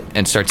silences it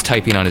and starts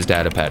typing on his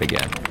datapad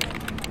again.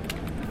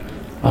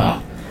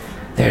 Well,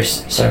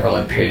 there's several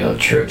Imperial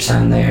troops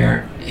on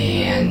there,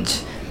 and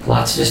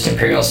lots of just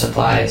Imperial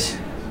supplies.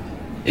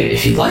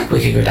 If you'd like,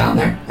 we could go down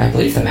there. I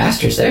believe the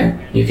Master's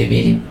there. You could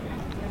meet him.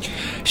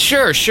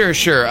 Sure.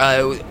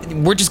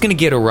 We're just gonna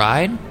get a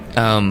ride.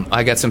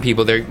 I got some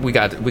people there. We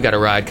got a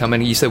ride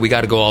coming. You said we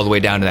got to go all the way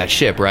down to that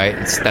ship, right?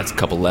 That's a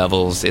couple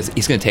levels.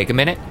 It's gonna take a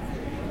minute.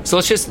 So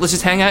let's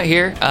just hang out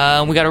here.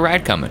 We got a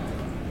ride coming.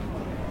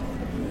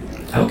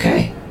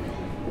 Okay.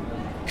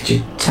 Could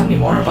you tell me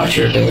more about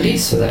your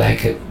abilities so that I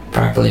could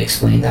properly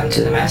explain them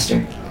to the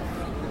Master?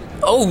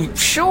 Oh,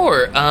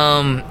 sure.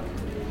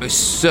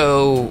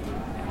 So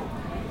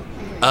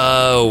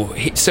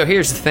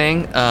here's the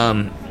thing.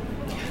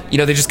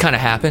 They just kind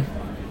of happen.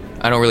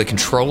 I don't really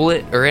control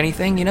it or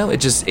anything.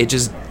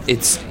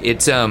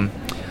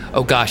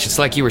 Oh gosh, it's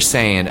like you were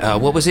saying.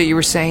 What was it you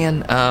were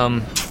saying?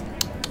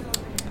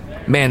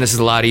 Man, this is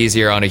a lot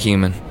easier on a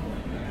human.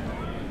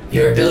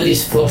 Your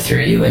abilities flow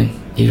through you and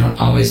you don't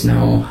always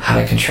know how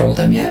to control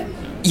them yet?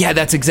 Yeah,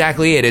 that's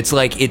exactly it. It's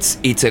like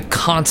it's a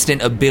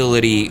constant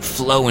ability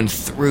flowing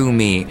through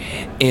me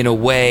in a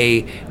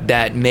way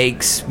that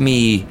makes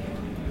me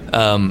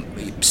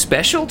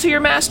special to your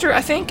master,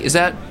 I think. Is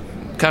that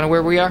kind of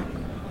where we are?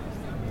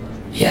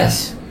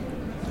 Yes.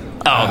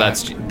 Oh,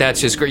 that's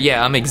just great.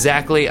 Yeah, I'm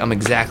exactly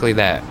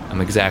that.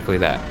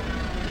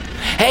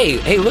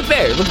 Hey, look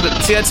there.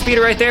 See that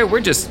speeder right there? We're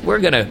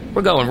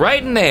going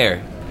right in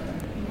there.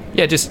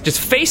 Yeah, just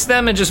face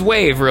them and just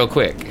wave real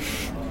quick.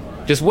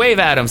 Just wave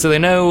at them so they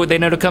know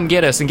to come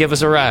get us and give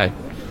us a ride.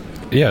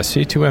 Yeah,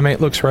 C2M8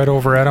 looks right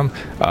over at him.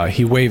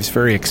 He waves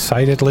very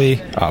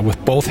excitedly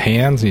with both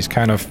hands, and he's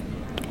kind of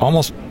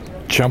almost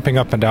jumping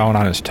up and down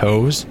on his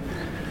toes.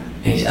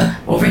 He's,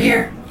 over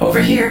here.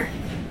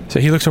 So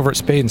he looks over at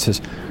Spade and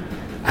says,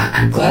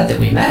 I'm glad that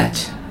we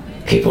met.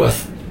 People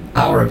with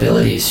our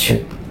abilities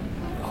should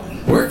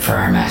work for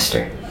our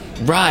master.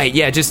 Right,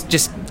 yeah,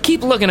 just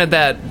keep looking at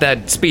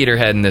that speeder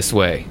heading this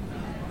way.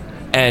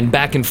 And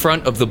back in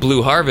front of the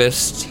Blue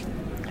Harvest...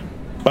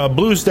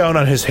 Blue's down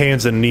on his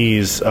hands and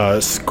knees,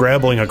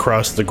 scrabbling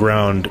across the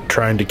ground,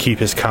 trying to keep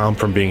his comm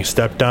from being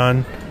stepped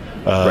on.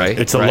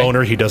 It's a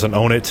loaner, he doesn't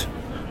own it,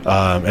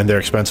 and they're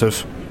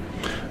expensive.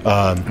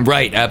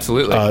 Right,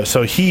 absolutely.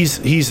 So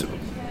he's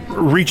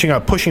reaching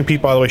out, pushing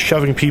people out of the way,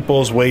 shoving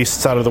people's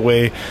waists out of the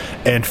way,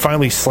 and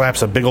finally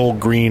slaps a big old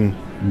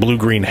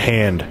blue-green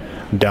hand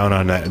down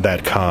on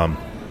that comm.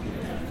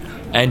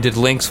 And did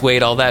Lynx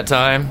wait all that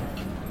time?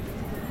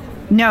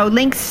 No,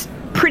 Lynx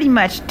pretty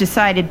much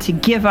decided to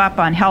give up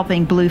on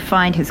helping Blue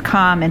find his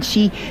comm, and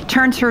she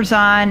turns hers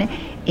on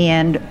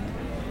and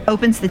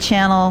opens the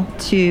channel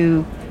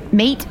to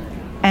Mate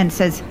and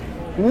says,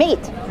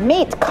 Mate,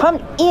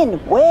 come in.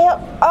 Where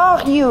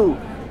are you?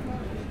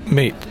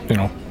 Mate,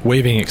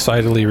 waving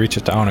excitedly,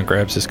 reaches down and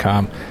grabs his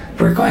comm.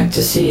 We're going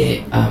to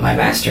see my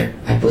master.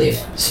 I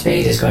believe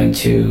Spade is going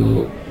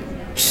to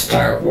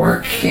start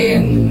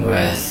working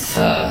with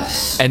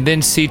us. And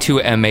then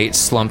C2M8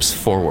 slumps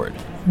forward.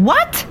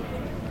 What?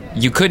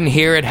 You couldn't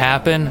hear it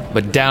happen,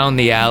 but down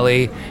the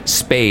alley,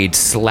 Spade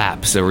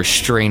slaps a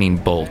restraining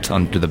bolt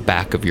onto the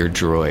back of your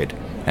droid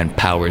and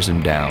powers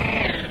him down.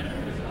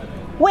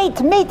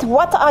 Wait, Mate,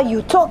 what are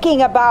you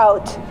talking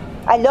about?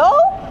 Hello?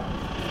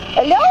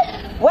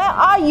 Where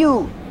are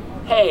you?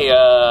 Hey,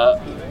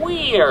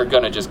 we are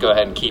gonna just go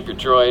ahead and keep your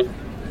droid.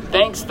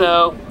 Thanks,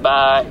 though.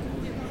 Bye.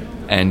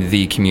 And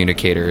the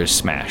communicator is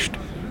smashed.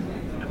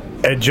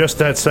 At just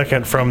that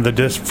second, from a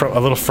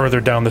little further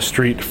down the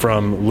street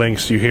from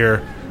Lynx, you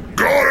hear,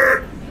 Got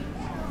it!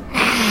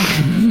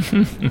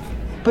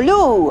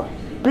 Blue,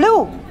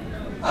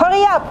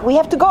 hurry up. We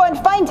have to go and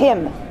find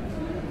him.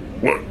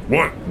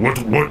 What?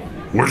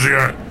 Where's he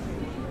at?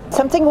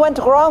 Something went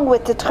wrong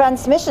with the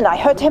transmission. I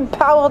heard him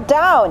power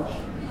down.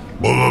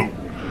 Well,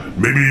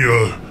 maybe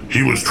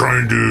he was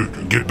trying to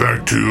get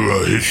back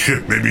to his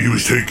ship. Maybe he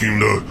was taking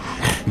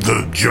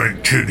the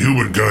giant kid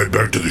human guy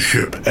back to the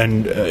ship.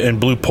 And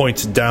Blue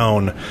points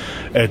down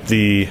at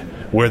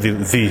where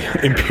the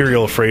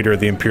Imperial freighter,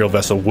 the Imperial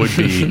vessel would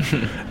be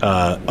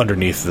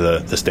underneath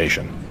the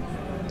station.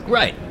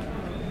 Right.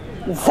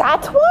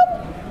 That one?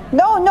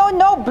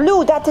 No,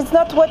 Blue. That is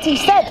not what he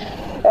said.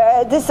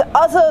 This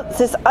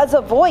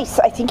other voice,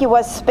 I think it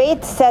was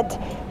Spade, said,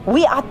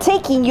 "We are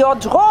taking your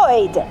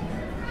droid."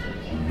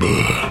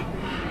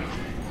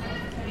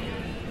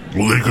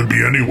 Well, they could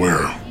be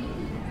anywhere.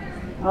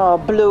 Oh,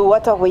 Blue,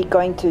 what are we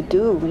going to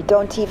do? We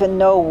don't even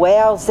know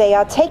where they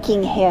are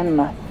taking him.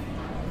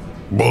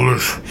 Well,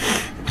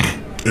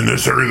 in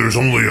this area, there's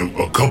only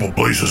a couple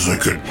places they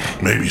could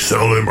maybe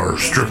sell him or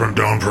strip him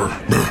down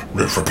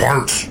for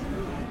parts.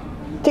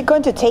 They're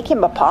going to take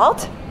him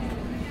apart?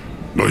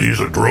 No, he's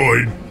a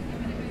droid.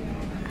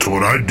 That's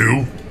what I'd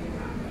do.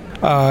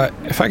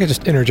 If I could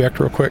just interject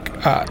real quick.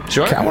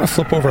 Sure. I want to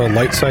flip over a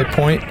light side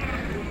point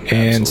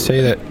and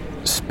say that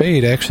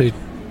Spade actually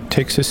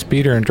takes his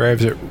speeder and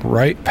drives it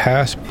right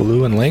past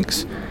Blue and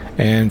Lynx,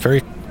 and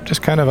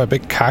just kind of a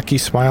big cocky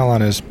smile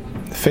on his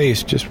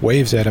face, just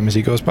waves at him as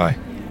he goes by.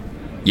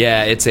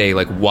 Yeah, it's a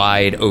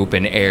wide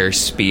open air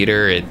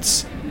speeder.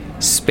 It's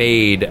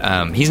Spade.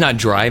 He's not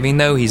driving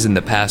though. He's in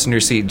the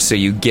passenger seat, so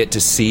you get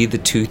to see the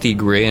toothy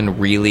grin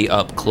really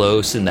up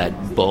close and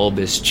that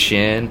bulbous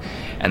chin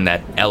and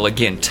that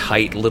elegant,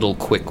 tight little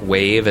quick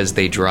wave as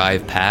they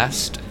drive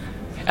past.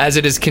 As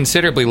it is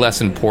considerably less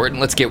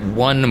important, let's get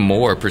one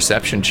more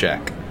perception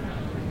check.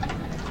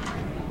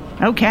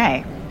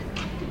 Okay.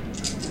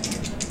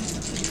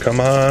 Come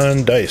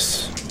on,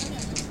 dice.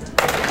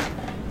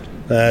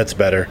 That's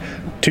better.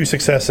 2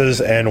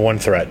 successes and 1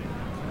 threat.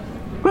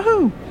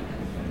 Woohoo!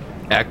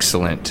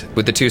 Excellent.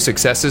 With the 2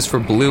 successes for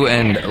Blue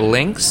and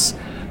Lynx,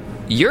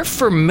 you're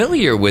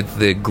familiar with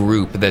the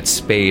group that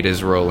Spade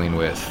is rolling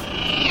with.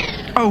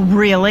 Oh,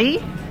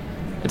 really?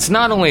 It's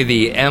not only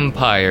the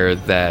Empire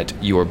that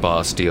your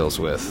boss deals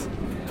with.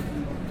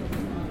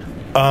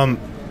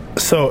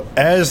 So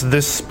as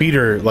this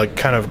speeder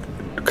kind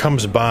of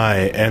comes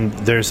by, and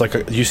there's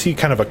you see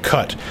kind of a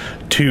cut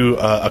to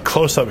a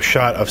close-up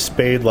shot of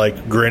Spade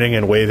grinning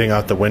and waving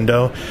out the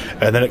window,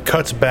 and then it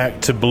cuts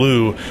back to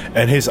Blue,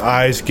 and his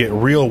eyes get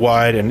real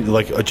wide, and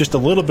just a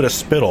little bit of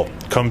spittle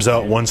comes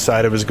out one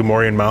side of his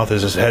Gamorrean mouth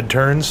as his head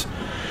turns,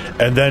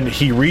 and then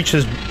he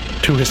reaches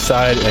to his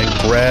side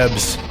and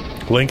grabs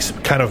Lynx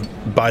kind of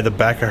by the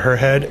back of her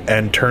head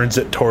and turns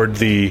it toward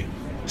the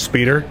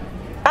speeder.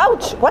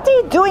 Ouch! What are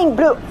you doing,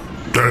 Blue?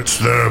 That's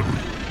them.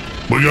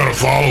 We gotta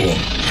follow them.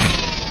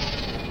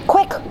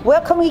 Quick,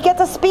 where can we get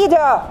the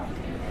speeder?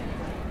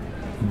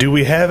 Do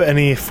we have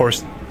any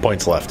force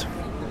points left?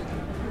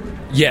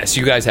 Yes,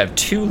 you guys have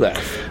 2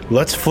 left.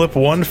 Let's flip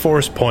 1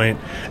 force point,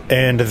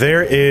 and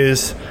there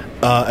is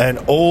a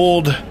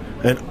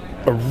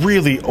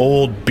really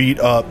old,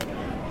 beat-up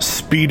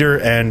speeder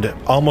and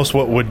almost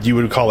what you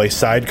would call a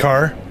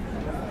sidecar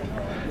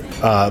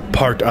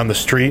parked on the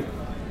street.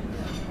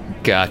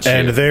 Gotcha.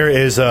 And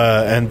there's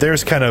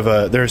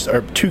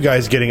 2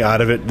 guys getting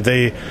out of it.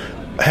 They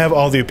have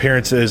all the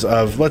appearances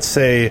of, let's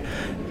say,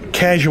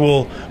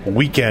 casual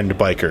weekend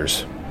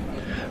bikers.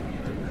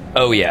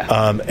 Oh yeah.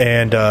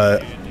 And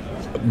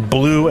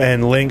Blue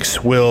and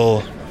Lynx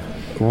will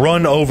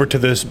run over to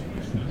this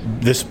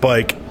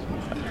bike.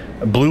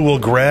 Blue will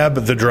grab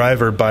the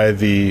driver by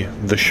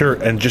the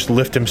shirt and just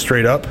lift him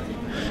straight up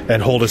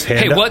and hold his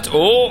hand up. Hey,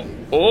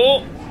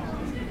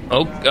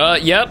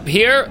 what? Yep,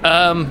 here.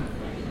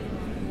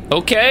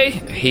 Okay.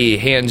 He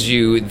hands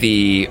you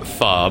the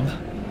fob.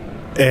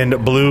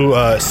 And Blue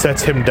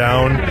sets him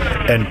down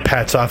and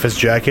pats off his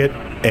jacket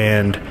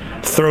and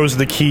throws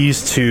the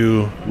keys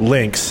to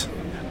Lynx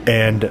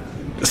and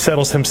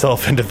settles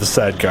himself into the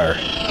sidecar.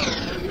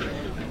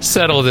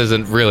 Settled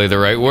isn't really the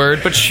right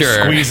word, but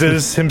sure.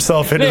 Squeezes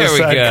himself into the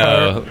sidecar.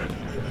 There we go.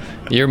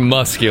 You're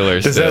muscular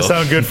Does still. that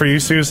sound good for you,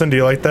 Susan? Do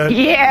you like that?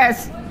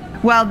 Yes.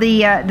 Well,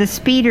 the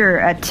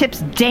speeder tips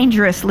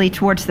dangerously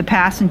towards the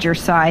passenger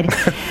side.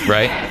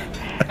 Right.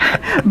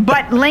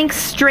 But Lynx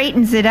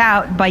straightens it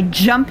out by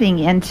jumping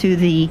into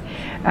the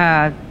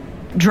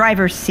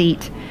driver's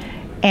seat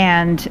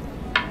and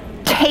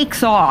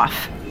takes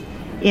off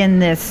in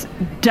this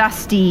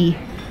dusty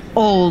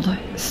old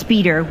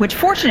speeder, which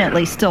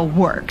fortunately still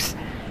works.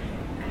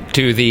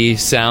 To the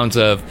sounds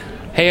of,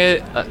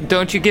 hey,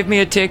 don't you give me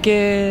a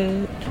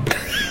ticket?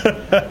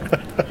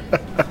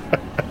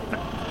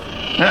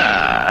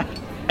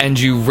 And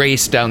you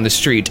race down the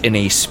street in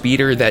a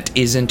speeder that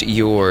isn't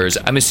yours.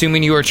 I'm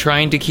assuming you are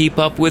trying to keep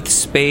up with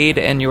Spade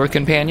and your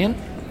companion?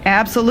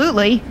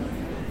 Absolutely.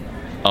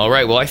 All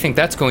right, well, I think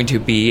that's going to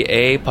be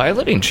a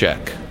piloting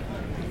check.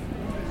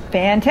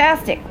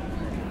 Fantastic.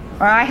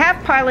 I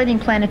have piloting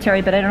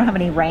planetary, but I don't have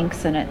any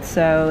ranks in it,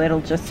 so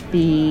it'll just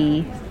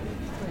be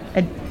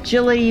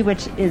agility,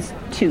 which is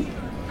 2.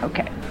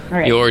 Okay. All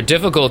right. Your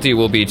difficulty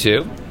will be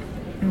 2.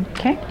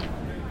 Okay.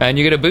 And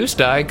you get a boost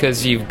die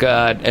because you've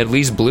got at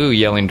least Blue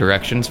yelling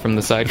directions from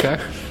the sidecar.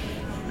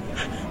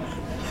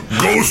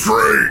 Go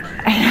straight!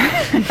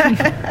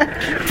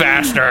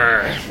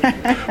 Faster!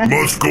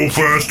 Must go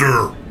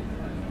faster!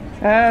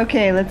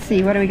 Okay, let's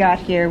see. What do we got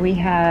here? We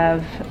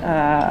have...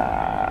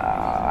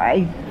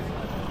 I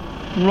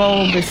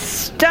rolled a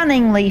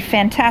stunningly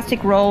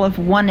fantastic roll of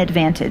 1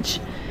 advantage.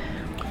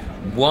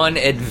 1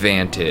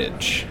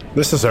 advantage.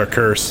 This is our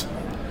curse.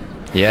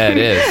 Yeah, it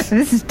is.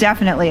 This is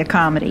definitely a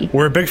comedy.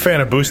 We're a big fan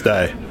of boost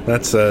die.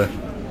 That's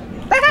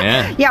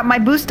Yeah. Yeah, my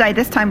boost die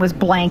this time was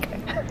blank.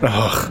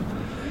 Ugh.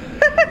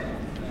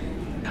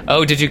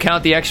 Oh, did you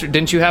count the extra?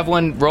 Didn't you have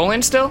 1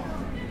 rolling still?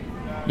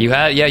 You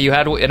had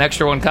an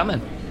extra 1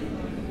 coming.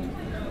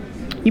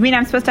 You mean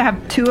I'm supposed to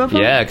have 2 of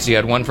them? Yeah, because you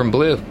had 1 from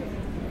Blue.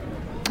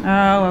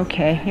 Oh,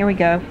 okay. Here we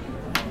go.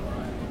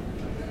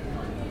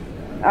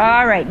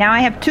 All right, now I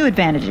have 2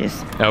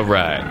 advantages. All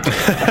right.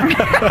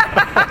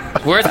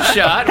 Worth a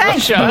shot.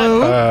 Thanks, worth a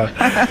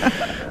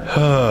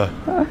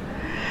Blue.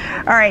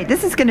 All right,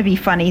 this is going to be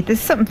funny.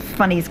 Something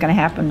funny is going to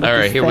happen with All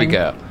right, this here we thing.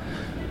 go.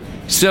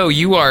 So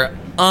you are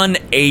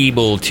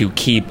unable to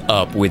keep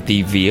up with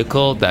the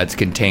vehicle that's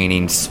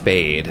containing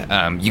Spade.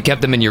 You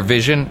kept them in your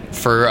vision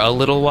for a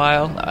little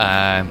while,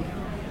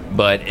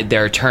 but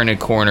they're turning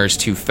corners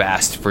too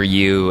fast for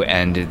you,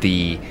 and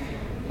the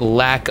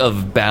lack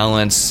of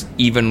balance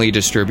evenly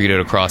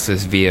distributed across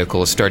this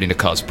vehicle is starting to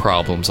cause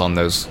problems on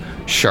those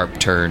sharp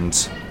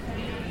turns.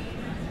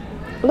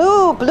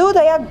 Blue,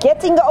 they are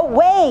getting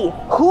away.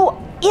 Who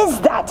is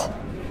that?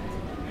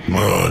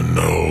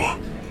 No.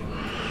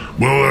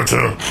 Well,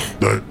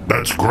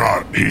 that's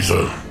Grot. He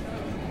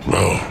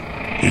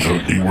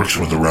works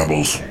with the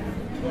rebels.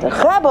 The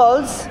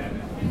rebels?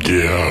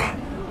 Yeah.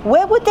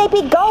 Where would they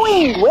be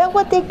going? Where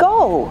would they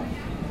go?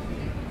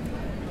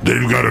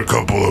 They've got a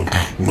couple of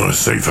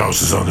safe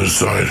houses on this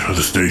side of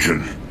the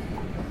station.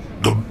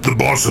 The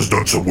boss has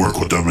done some work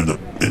with them in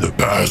the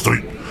past.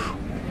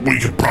 We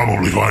could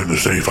probably find the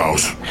safe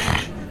house.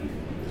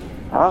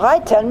 All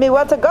right, tell me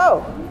where to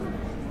go.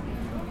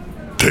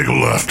 Take a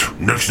left,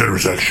 next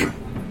intersection.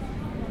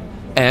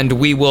 And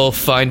we will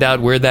find out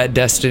where that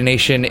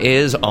destination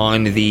is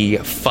on the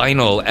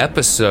final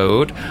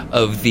episode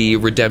of the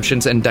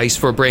Redemptions and Dice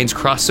for Brains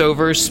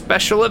crossover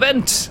special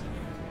event.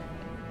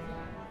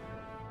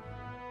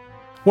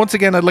 Once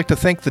again, I'd like to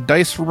thank the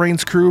Dice for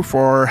Brains crew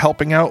for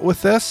helping out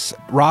with this.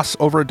 Ross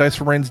over at Dice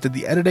for Brains did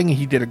the editing.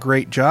 He did a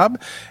great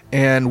job.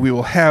 And we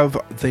will have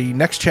the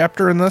next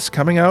chapter in this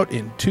coming out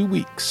in 2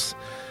 weeks.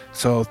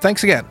 So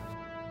thanks again.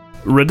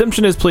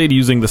 Redemption is played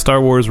using the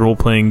Star Wars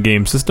role-playing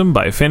game system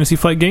by Fantasy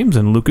Flight Games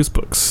and Lucas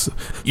Books.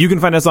 You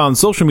can find us on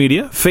social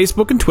media,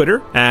 Facebook and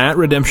Twitter at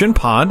Redemption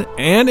Pod,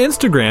 and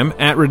Instagram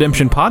at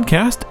Redemption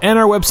Podcast, and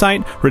our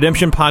website,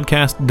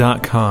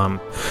 redemptionpodcast.com.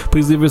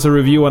 Please leave us a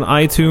review on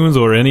iTunes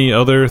or any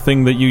other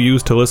thing that you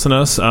use to listen to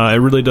us. It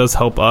really does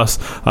help us,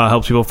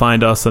 helps people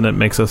find us, and it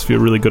makes us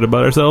feel really good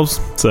about ourselves.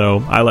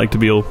 So I like to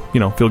feel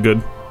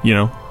good.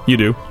 You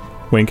do.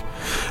 Wink.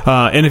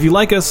 And if you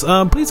like us,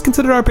 please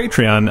consider our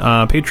Patreon,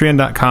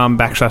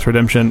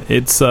 patreon.com/redemption.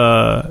 It's,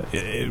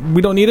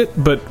 we don't need it,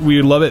 but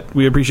we love it.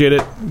 We appreciate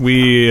it.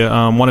 We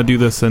want to do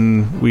this,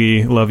 and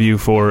we love you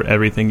for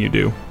everything you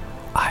do.